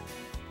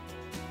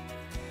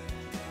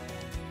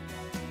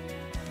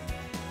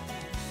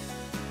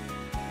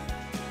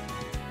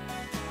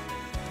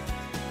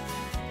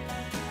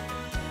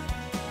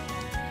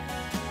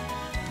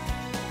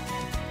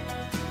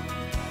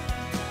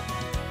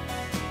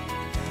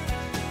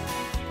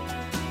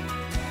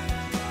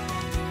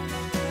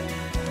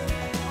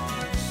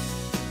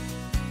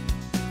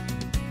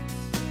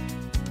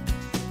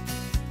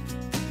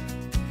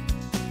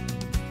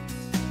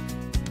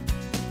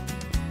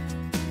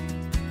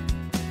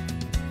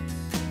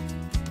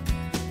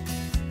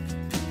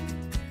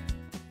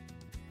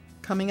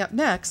 Coming up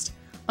next,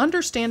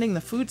 understanding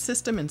the food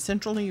system in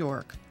Central New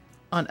York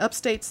on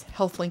Upstate's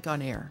HealthLink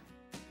on Air.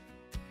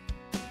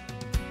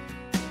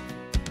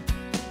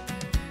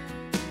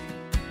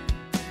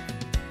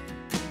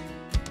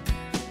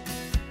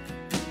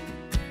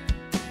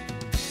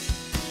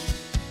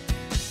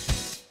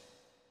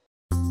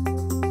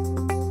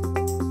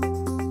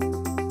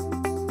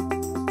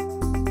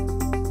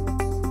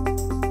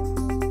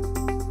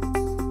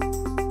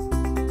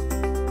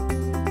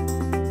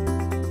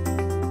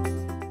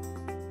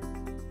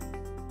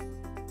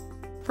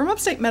 From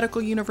Upstate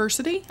Medical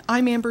University,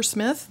 I'm Amber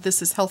Smith.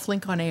 This is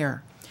HealthLink on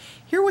Air.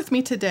 Here with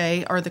me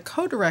today are the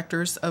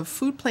co-directors of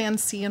Food Plan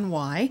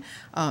CNY,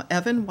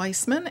 Evan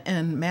Weissman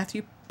and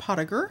Matthew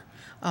Pottiger.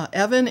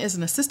 Evan is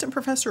an assistant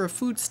professor of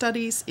food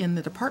studies in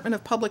the Department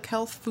of Public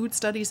Health, Food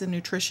Studies and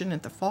Nutrition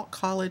at the Falk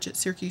College at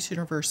Syracuse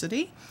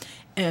University.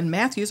 And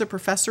Matthew is a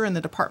professor in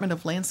the Department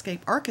of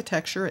Landscape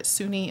Architecture at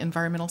SUNY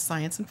Environmental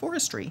Science and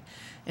Forestry.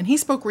 And he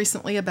spoke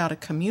recently about a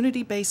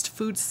community-based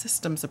food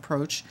systems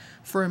approach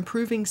for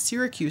improving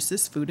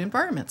Syracuse's food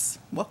environments.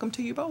 Welcome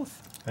to you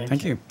both.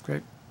 Thank you.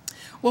 Great.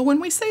 Well, when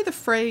we say the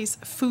phrase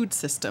food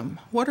system,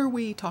 what are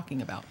we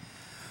talking about?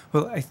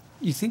 Well,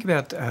 you think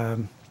about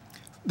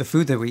the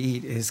food that we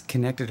eat is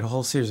connected to a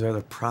whole series of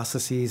other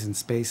processes and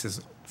spaces,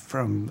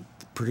 from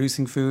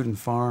producing food in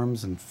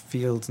farms and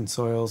fields and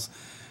soils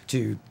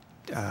to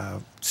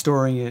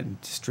storing it and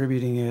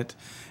distributing it,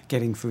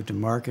 getting food to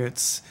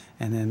markets,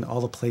 and then all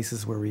the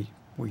places where we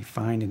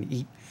find and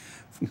eat,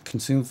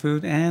 consume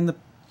food, and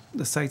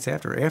the sites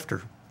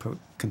after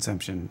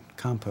consumption,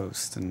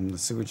 compost and the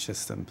sewage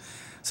system.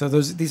 So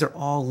these are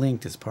all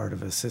linked as part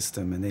of a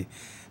system, and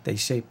they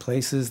shape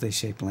places, they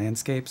shape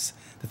landscapes.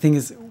 The thing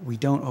is, we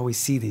don't always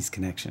see these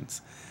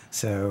connections.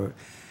 So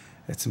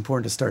it's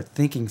important to start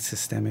thinking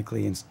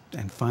systemically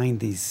and find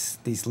these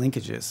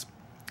linkages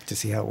to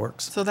see how it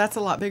works. So that's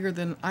a lot bigger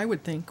than I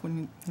would think when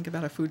you think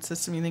about a food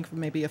system. You think of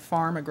maybe a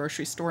farm, a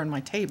grocery store, and my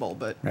table,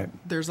 but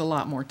there's a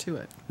lot more to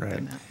it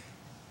than that.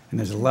 And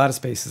there's a lot of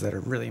spaces that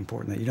are really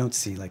important that you don't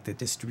see, like the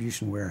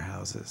distribution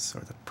warehouses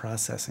or the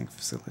processing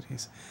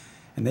facilities.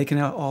 And they can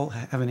all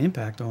have an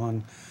impact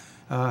on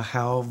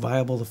how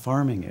viable the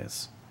farming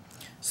is.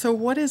 So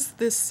what is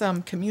this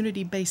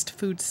community-based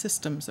food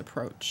systems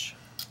approach?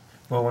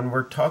 Well, when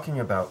we're talking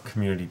about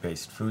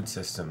community-based food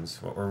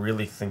systems, what we're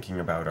really thinking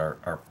about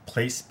are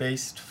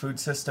place-based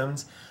food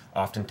systems.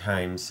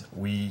 Oftentimes,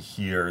 we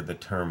hear the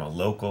term a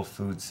local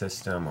food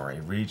system or a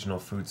regional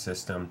food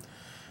system.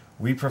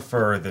 We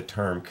prefer the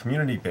term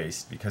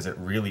community-based because it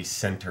really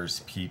centers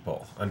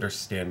people,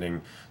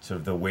 understanding sort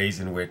of the ways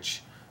in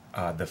which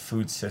the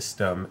food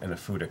system and the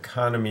food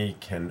economy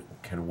can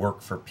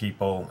work for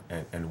people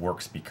and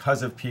works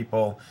because of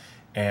people.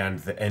 And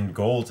the end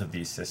goals of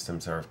these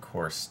systems are, of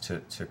course,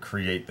 to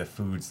create the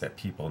foods that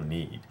people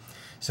need.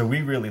 So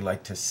we really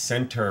like to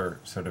center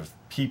sort of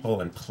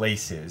people and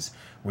places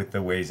with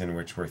the ways in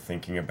which we're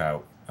thinking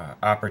about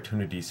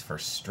opportunities for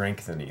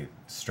strengthening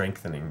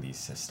these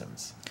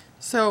systems.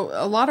 So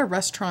a lot of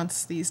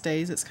restaurants these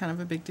days, it's kind of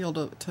a big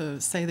deal to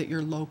say that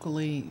you're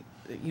locally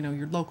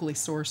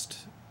sourced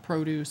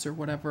produce or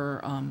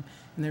whatever, and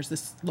there's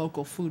this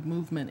local food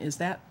movement. Is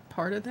that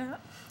part of that?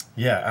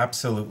 Yeah,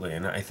 absolutely.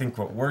 And I think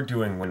what we're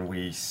doing when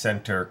we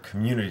center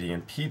community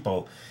and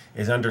people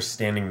is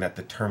understanding that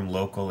the term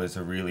local is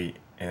a really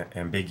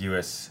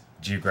ambiguous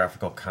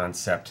geographical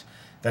concept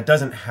that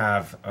doesn't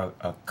have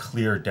a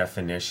clear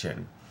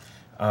definition.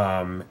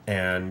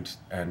 And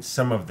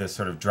some of the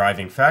sort of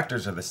driving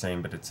factors are the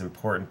same, but it's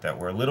important that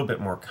we're a little bit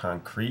more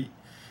concrete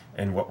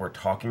in what we're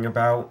talking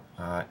about,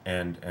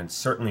 and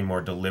certainly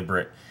more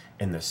deliberate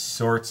in the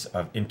sorts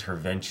of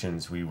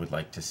interventions we would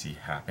like to see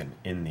happen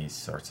in these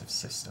sorts of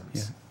systems.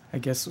 Yeah. I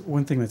guess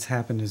one thing that's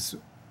happened is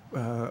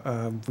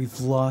we've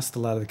lost a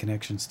lot of the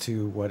connections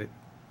to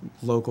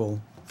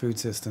local food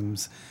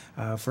systems.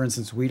 For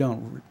instance,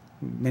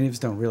 many of us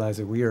don't realize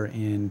that we are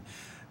in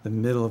the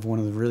middle of one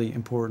of the really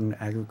important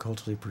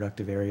agriculturally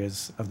productive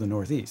areas of the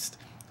Northeast.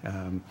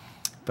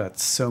 But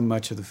so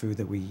much of the food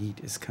that we eat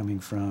is coming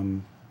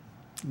from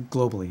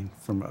globally,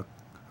 from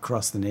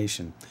across the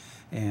nation.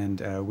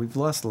 And we've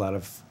lost a lot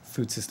of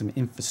food system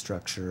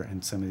infrastructure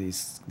and some of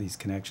these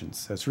connections.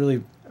 So it's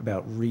really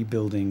about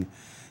rebuilding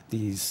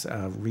these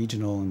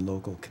regional and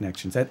local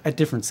connections at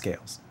different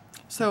scales.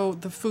 So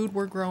the food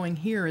we're growing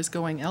here is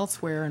going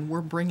elsewhere, and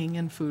we're bringing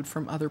in food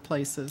from other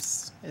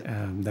places.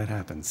 That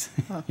happens.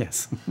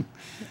 Yes,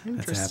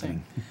 that's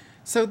happening.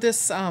 So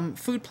this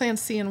Food Plan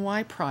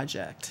CNY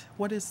project,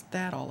 what is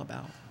that all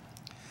about?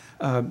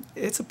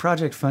 It's a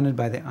project funded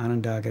by the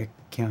Onondaga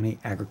County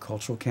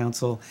Agricultural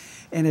Council,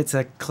 and it's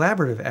a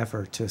collaborative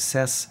effort to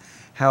assess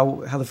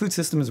how the food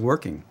system is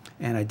working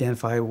and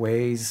identify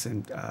ways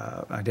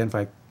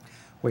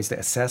to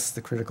assess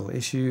the critical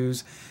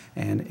issues,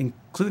 and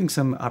including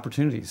some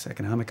opportunities,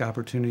 economic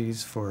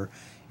opportunities for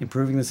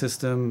improving the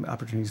system,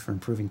 opportunities for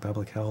improving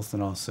public health,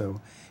 and also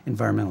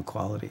environmental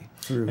quality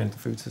through the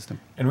food system.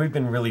 And we've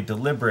been really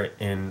deliberate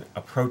in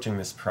approaching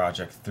this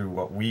project through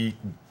what we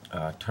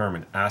term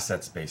an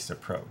assets-based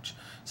approach.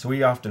 So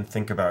we often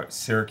think about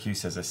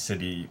Syracuse as a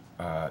city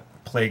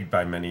plagued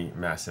by many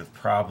massive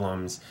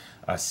problems,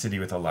 a city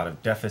with a lot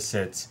of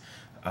deficits,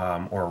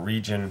 or a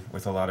region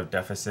with a lot of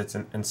deficits,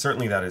 and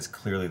certainly that is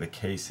clearly the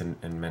case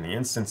in many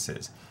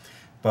instances.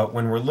 But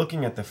when we're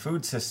looking at the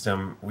food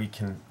system, we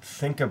can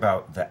think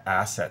about the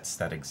assets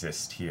that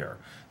exist here,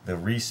 the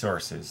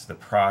resources, the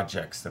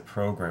projects, the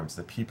programs,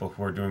 the people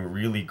who are doing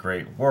really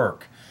great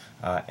work,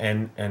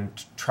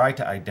 and try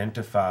to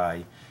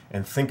identify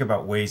and think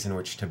about ways in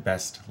which to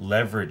best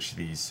leverage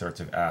these sorts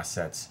of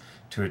assets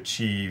to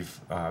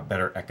achieve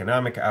better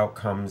economic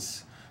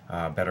outcomes,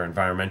 better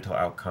environmental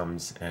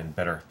outcomes, and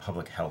better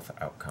public health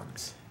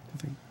outcomes.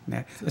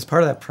 As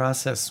part of that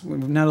process, we're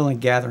not only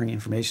gathering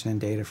information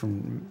and data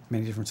from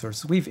many different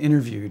sources, we've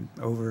interviewed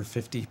over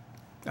 50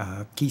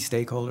 key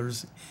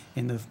stakeholders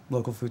in the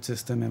local food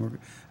system, and we're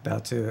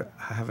about to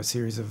have a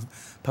series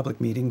of public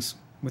meetings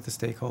with the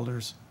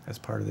stakeholders as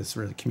part of this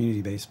really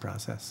community-based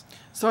process.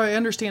 So I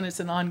understand it's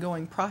an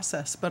ongoing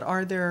process, but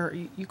are there,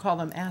 you call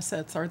them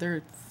assets, are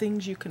there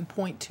things you can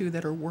point to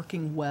that are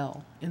working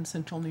well in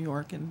Central New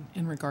York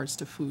in regards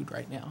to food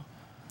right now?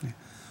 Yeah.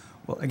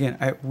 Well, again,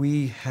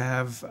 we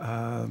have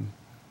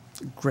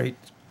great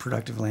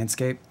productive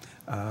landscape,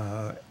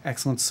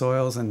 excellent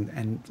soils,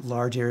 and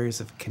large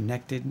areas of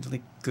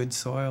connected good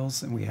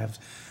soils, and we have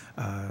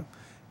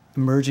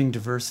emerging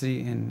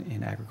diversity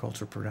in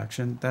agricultural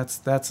production.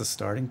 That's a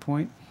starting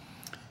point.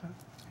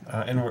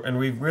 And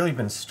we've really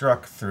been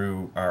struck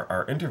through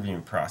our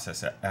interviewing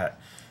process at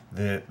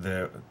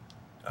the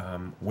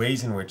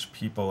ways in which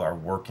people are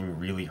working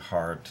really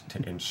hard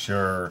to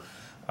ensure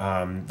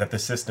that the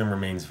system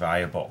remains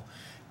viable.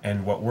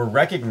 And what we're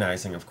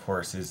recognizing, of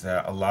course, is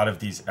that a lot of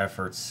these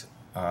efforts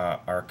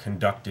are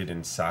conducted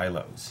in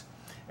silos.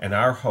 And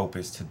our hope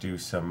is to do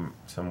some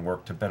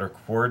work to better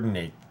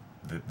coordinate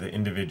the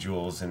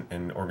individuals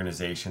and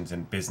organizations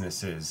and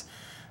businesses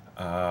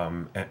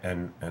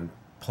and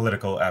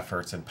political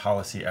efforts and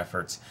policy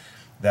efforts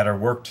that are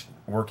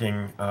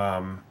working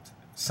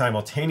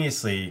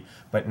simultaneously,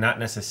 but not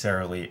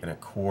necessarily in a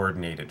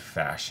coordinated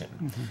fashion.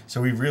 Mm-hmm. So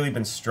we've really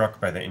been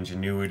struck by the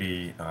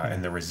ingenuity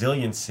and the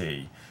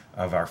resiliency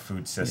of our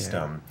food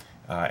system,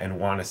 and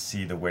want to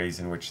see the ways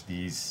in which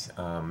these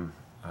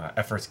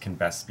efforts can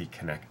best be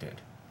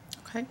connected.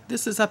 Okay,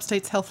 this is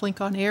Upstate's HealthLink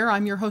on Air.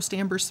 I'm your host,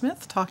 Amber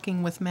Smith,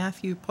 talking with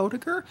Matthew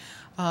Potiger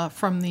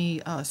from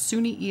the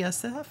SUNY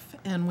ESF,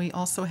 and we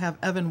also have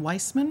Evan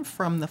Weissman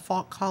from the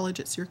Falk College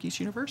at Syracuse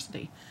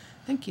University.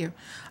 Thank you.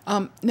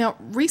 Now,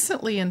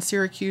 recently in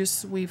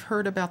Syracuse, we've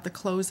heard about the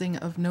closing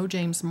of No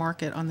James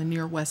Market on the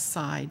near west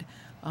side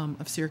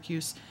of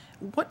Syracuse.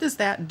 What does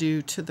that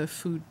do to the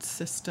food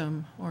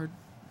system or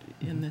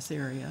in this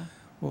area?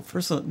 Well,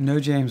 first of all,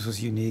 No James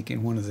was unique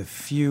and one of the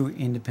few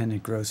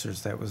independent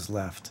grocers that was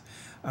left.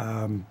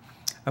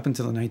 Up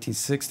until the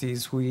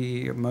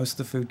 1960s, most of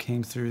the food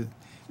came through,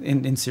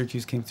 in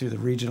Syracuse, came through the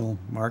regional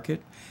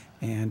market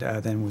and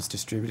then was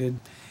distributed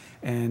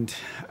and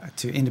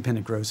to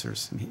independent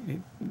grocers.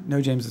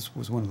 No James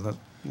was one of the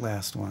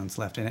last ones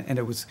left, and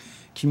it was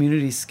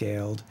community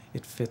scaled.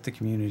 It fit the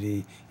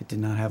community. It did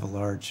not have a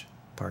large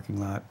parking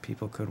lot.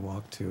 People could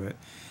walk to it.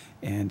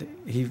 And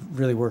he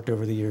really worked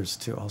over the years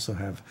to also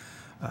have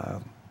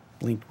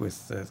linked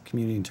with the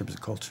community in terms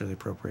of culturally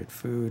appropriate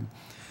food.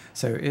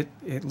 So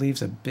it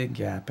leaves a big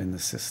gap in the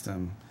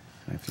system,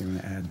 if you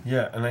want to add.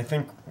 Yeah, and I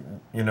think,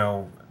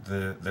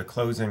 the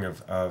closing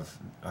of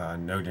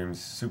No James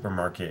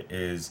Supermarket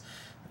is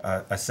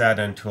a sad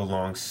end to a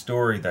long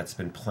story that's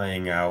been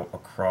playing out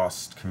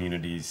across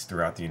communities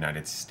throughout the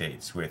United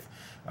States with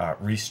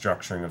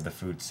restructuring of the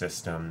food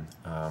system,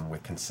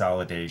 with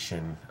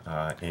consolidation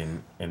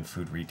in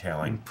food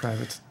retailing.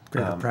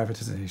 Greater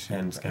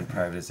privatization. And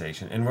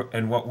privatization.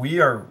 And what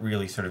we are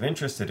really sort of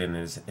interested in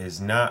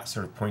is not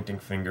sort of pointing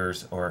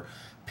fingers or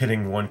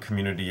pitting one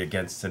community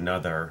against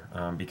another,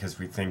 because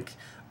we think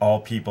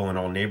all people in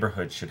all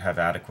neighborhoods should have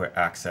adequate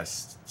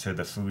access to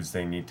the foods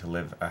they need to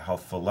live a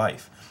healthful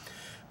life.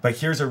 But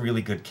here's a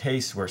really good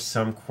case where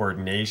some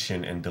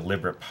coordination and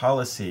deliberate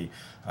policy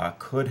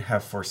could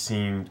have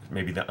foreseen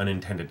maybe the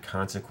unintended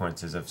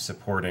consequences of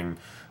supporting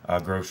a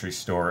grocery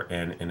store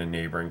in a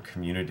neighboring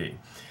community.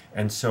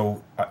 And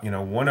so,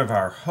 one of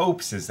our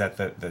hopes is that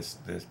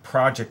this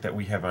project that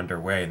we have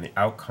underway and the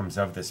outcomes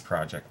of this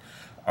project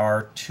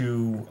are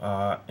to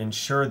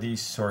ensure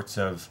these sorts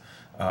of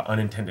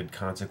unintended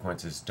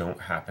consequences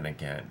don't happen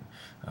again.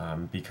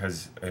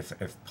 Because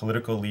if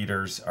political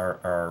leaders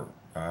are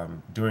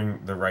doing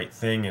the right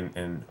thing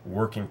and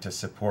working to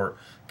support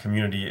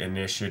community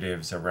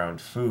initiatives around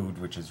food,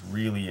 which is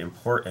really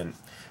important,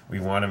 we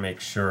want to make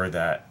sure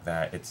that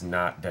it's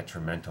not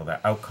detrimental,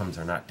 that outcomes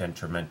are not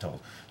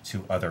detrimental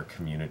to other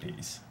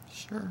communities.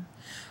 Sure.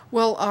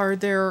 Well, are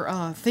there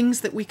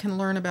things that we can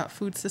learn about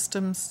food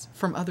systems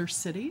from other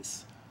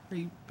cities?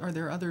 Are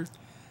there other...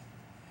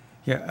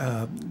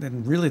 Yeah,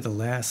 in really the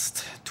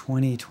last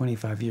 20,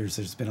 25 years,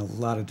 there's been a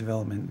lot of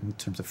development in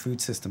terms of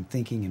food system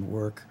thinking and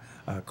work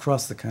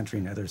across the country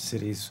and other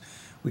cities.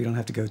 We don't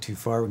have to go too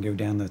far. We can go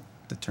down the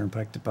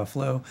turnpike to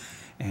Buffalo,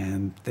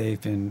 and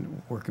they've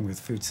been working with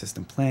food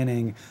system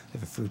planning. They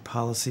have a food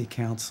policy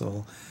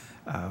council,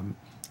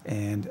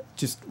 and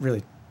just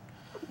really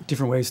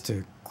different ways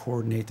to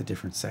coordinate the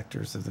different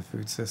sectors of the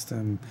food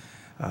system.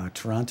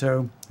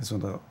 Toronto is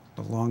one of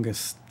the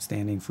longest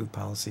standing food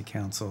policy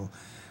council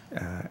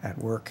at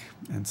work,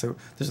 and so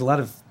there's a lot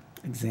of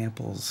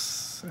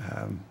examples.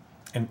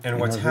 And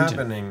what's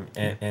happening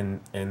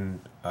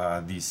in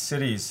these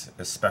cities,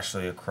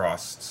 especially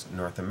across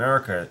North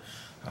America,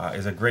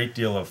 is a great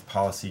deal of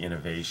policy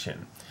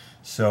innovation,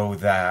 so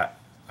that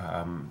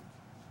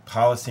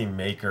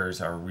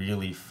policymakers are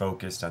really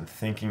focused on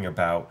thinking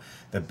about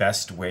the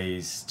best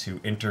ways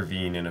to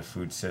intervene in a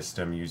food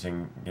system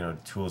using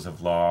tools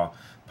of law,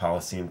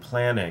 policy, and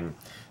planning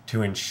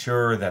to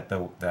ensure that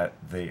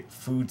the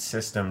food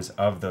systems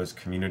of those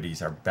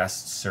communities are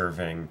best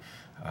serving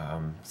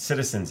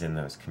citizens in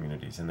those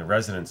communities and the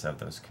residents of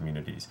those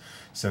communities.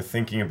 So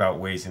thinking about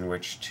ways in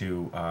which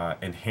to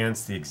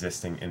enhance the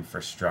existing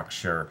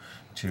infrastructure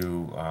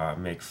to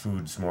make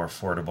foods more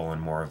affordable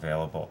and more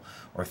available,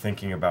 or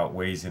thinking about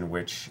ways in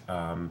which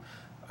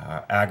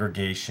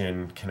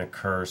aggregation can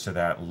occur so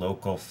that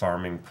local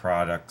farming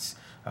products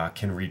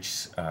can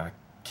reach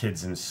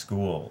kids in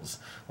schools,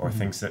 or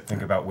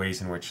think about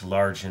ways in which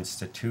large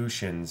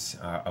institutions,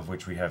 of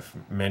which we have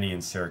many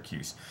in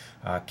Syracuse,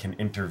 can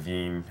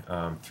intervene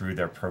through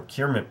their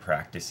procurement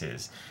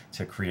practices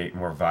to create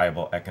more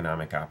viable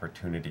economic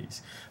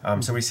opportunities.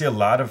 So we see a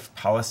lot of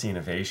policy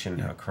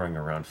innovation occurring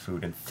around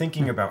food, and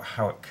thinking about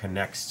how it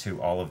connects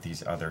to all of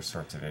these other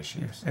sorts of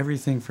issues. Yes.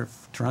 Everything for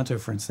Toronto,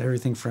 for instance,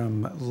 everything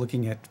from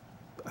looking at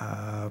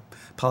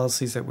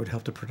policies that would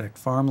help to protect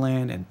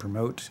farmland and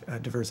promote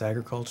diverse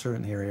agriculture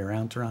in the area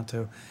around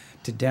Toronto,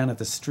 to down at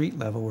the street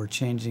level, we're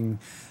changing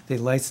the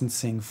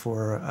licensing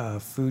for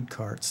food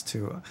carts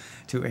to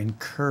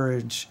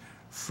encourage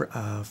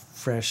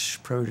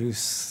fresh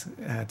produce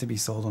to be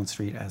sold on the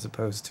street, as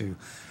opposed to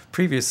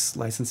previous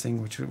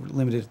licensing, which were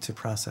limited to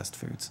processed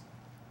foods.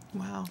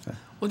 Wow.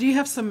 Well, do you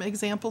have some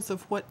examples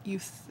of what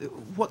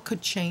what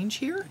could change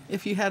here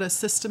if you had a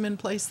system in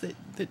place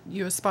that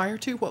you aspire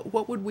to?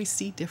 What would we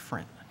see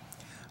different?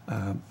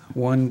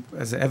 One,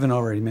 as Evan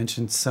already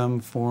mentioned, some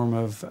form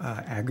of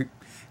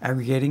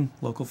aggregating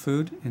local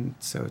food, and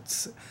so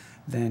it's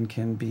then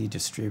can be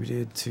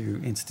distributed to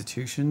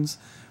institutions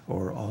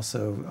or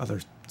also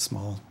other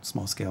small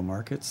scale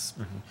markets.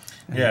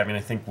 Mm-hmm. Yeah, I mean,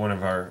 I think one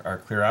of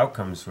our clear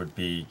outcomes would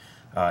be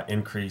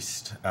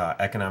increased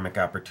economic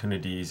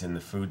opportunities in the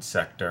food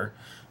sector,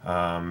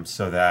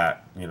 so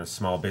that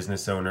small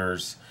business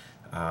owners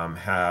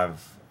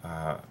have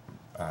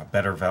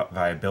better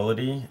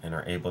viability and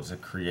are able to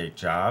create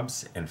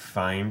jobs and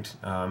find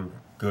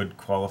good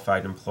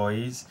qualified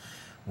employees.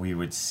 We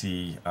would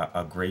see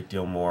a great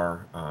deal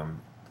more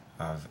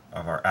of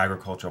our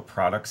agricultural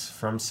products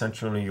from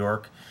Central New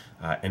York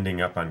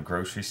ending up on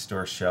grocery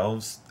store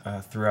shelves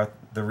throughout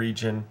the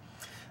region.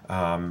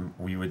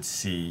 We would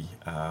see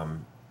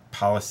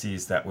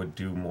policies that would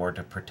do more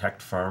to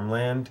protect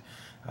farmland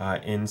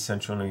in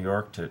Central New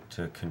York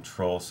to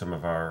control some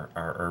of our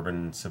urban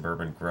and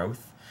suburban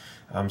growth.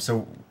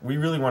 So we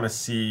really want to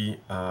see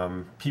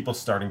people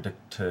starting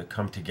to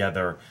come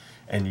together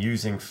and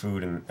using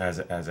food as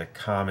a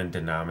common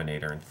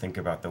denominator, and think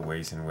about the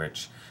ways in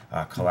which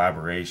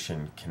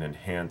collaboration can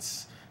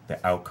enhance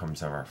the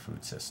outcomes of our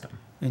food system.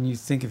 And you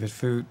think of it,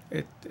 food,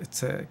 it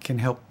can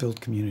help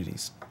build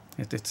communities.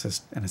 It's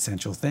just an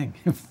essential thing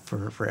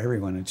for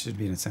everyone. It should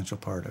be an essential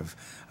part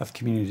of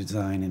community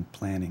design and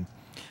planning.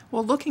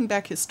 Well, looking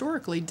back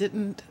historically,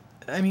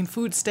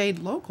 food stayed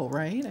local,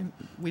 right? And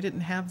we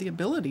didn't have the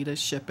ability to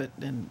ship it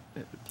in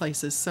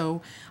places.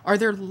 So are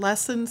there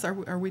lessons?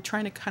 Are we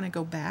trying to kind of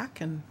go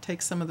back and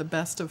take some of the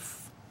best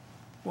of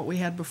what we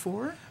had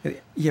before?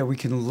 Yeah, we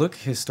can look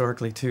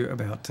historically, too,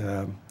 about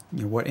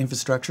what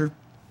infrastructure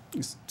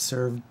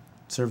served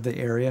the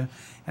area.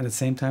 And at the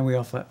same time, we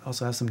also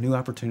have some new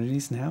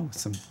opportunities now,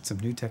 some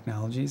new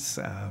technologies.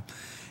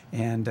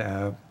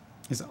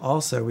 Is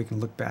also, we can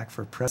look back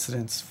for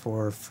precedents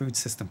for food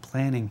system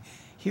planning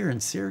here in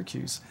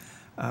Syracuse.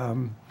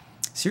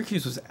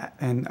 Syracuse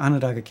and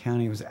Onondaga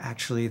County was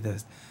actually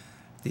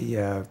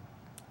the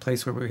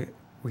place where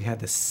we had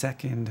the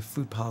second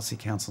food policy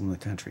council in the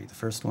country. The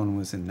first one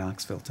was in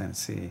Knoxville,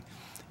 Tennessee,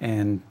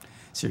 and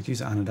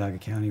Syracuse Onondaga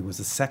County was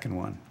the second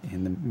one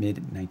in the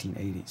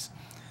mid-1980s.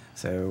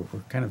 So we're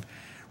kind of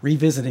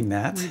revisiting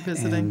that.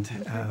 And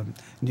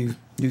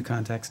new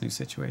context, new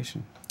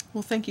situation.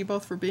 Well, thank you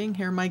both for being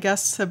here. My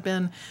guests have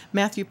been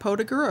Matthew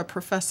Potiger, a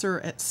professor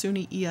at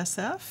SUNY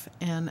ESF,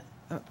 and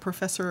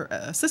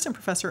Assistant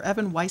Professor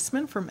Evan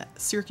Weissman from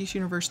Syracuse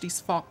University's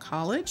Falk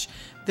College.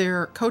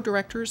 They're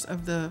co-directors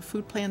of the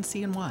Food Plan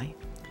CNY.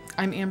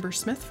 I'm Amber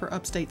Smith for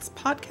Upstate's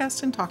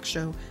podcast and talk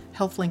show,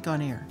 HealthLink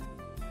on Air.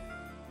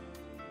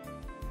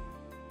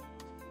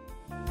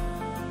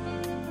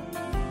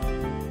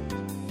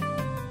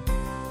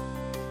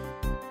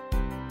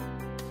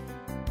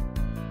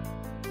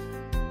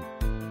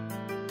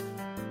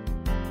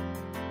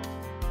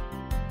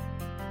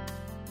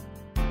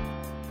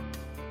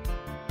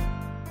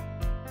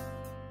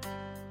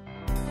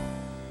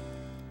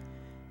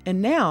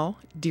 And now,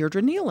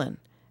 Deirdre Nealon,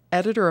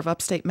 editor of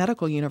Upstate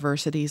Medical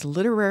University's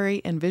literary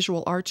and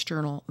visual arts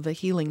journal, The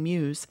Healing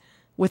Muse,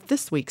 with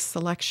this week's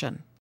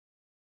selection.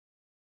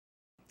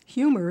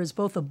 Humor is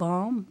both a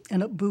balm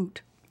and a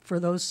boot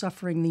for those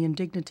suffering the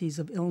indignities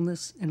of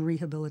illness and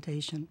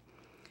rehabilitation.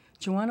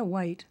 Joanna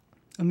White,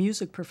 a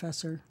music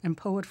professor and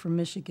poet from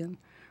Michigan,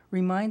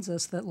 reminds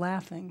us that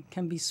laughing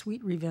can be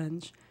sweet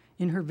revenge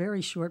in her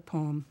very short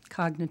poem,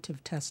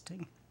 Cognitive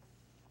Testing.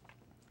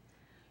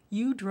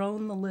 You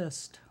drone the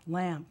list,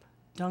 lamp,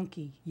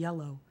 donkey,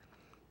 yellow.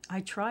 I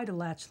try to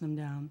latch them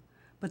down,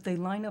 but they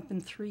line up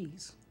in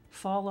threes,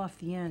 fall off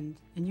the end,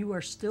 and you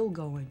are still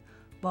going,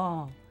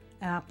 ball,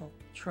 apple,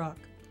 truck.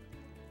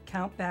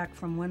 Count back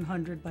from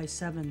 100 by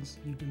sevens,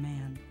 you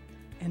demand,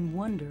 and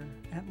wonder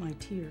at my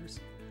tears,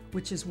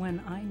 which is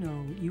when I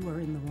know you are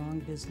in the wrong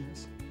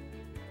business.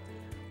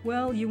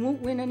 Well, you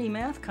won't win any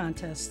math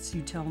contests,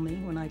 you tell me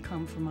when I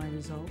come for my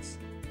results.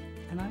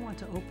 And I want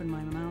to open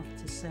my mouth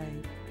to say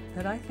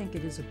that I think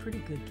it is a pretty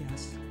good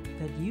guess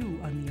that you,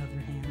 on the other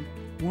hand,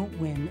 won't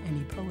win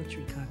any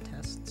poetry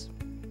contests.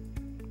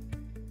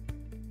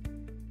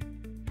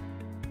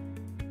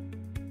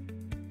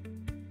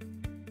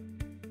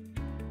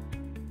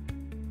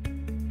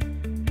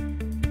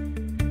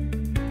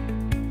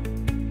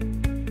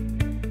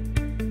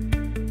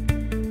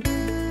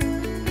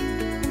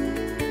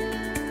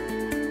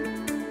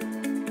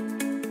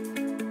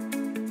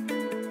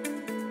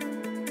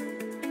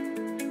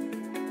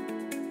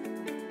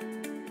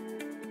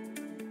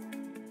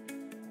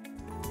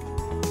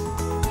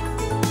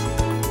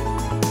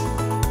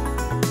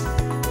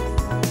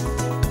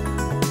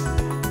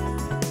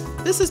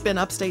 This has been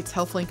Upstate's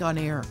HealthLink on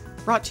Air,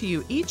 brought to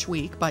you each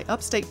week by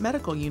Upstate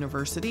Medical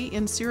University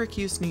in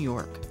Syracuse, New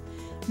York.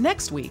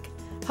 Next week,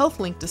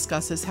 HealthLink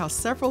discusses how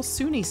several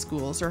SUNY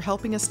schools are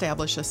helping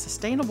establish a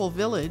sustainable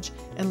village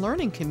and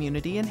learning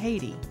community in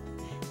Haiti.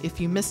 If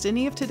you missed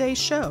any of today's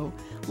show,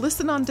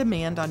 listen on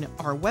demand on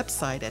our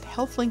website at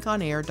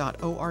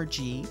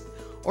healthlinkonair.org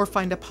or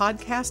find a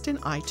podcast in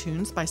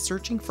iTunes by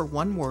searching for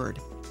one word,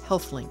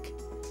 HealthLink.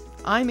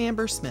 I'm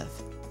Amber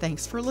Smith.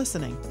 Thanks for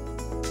listening.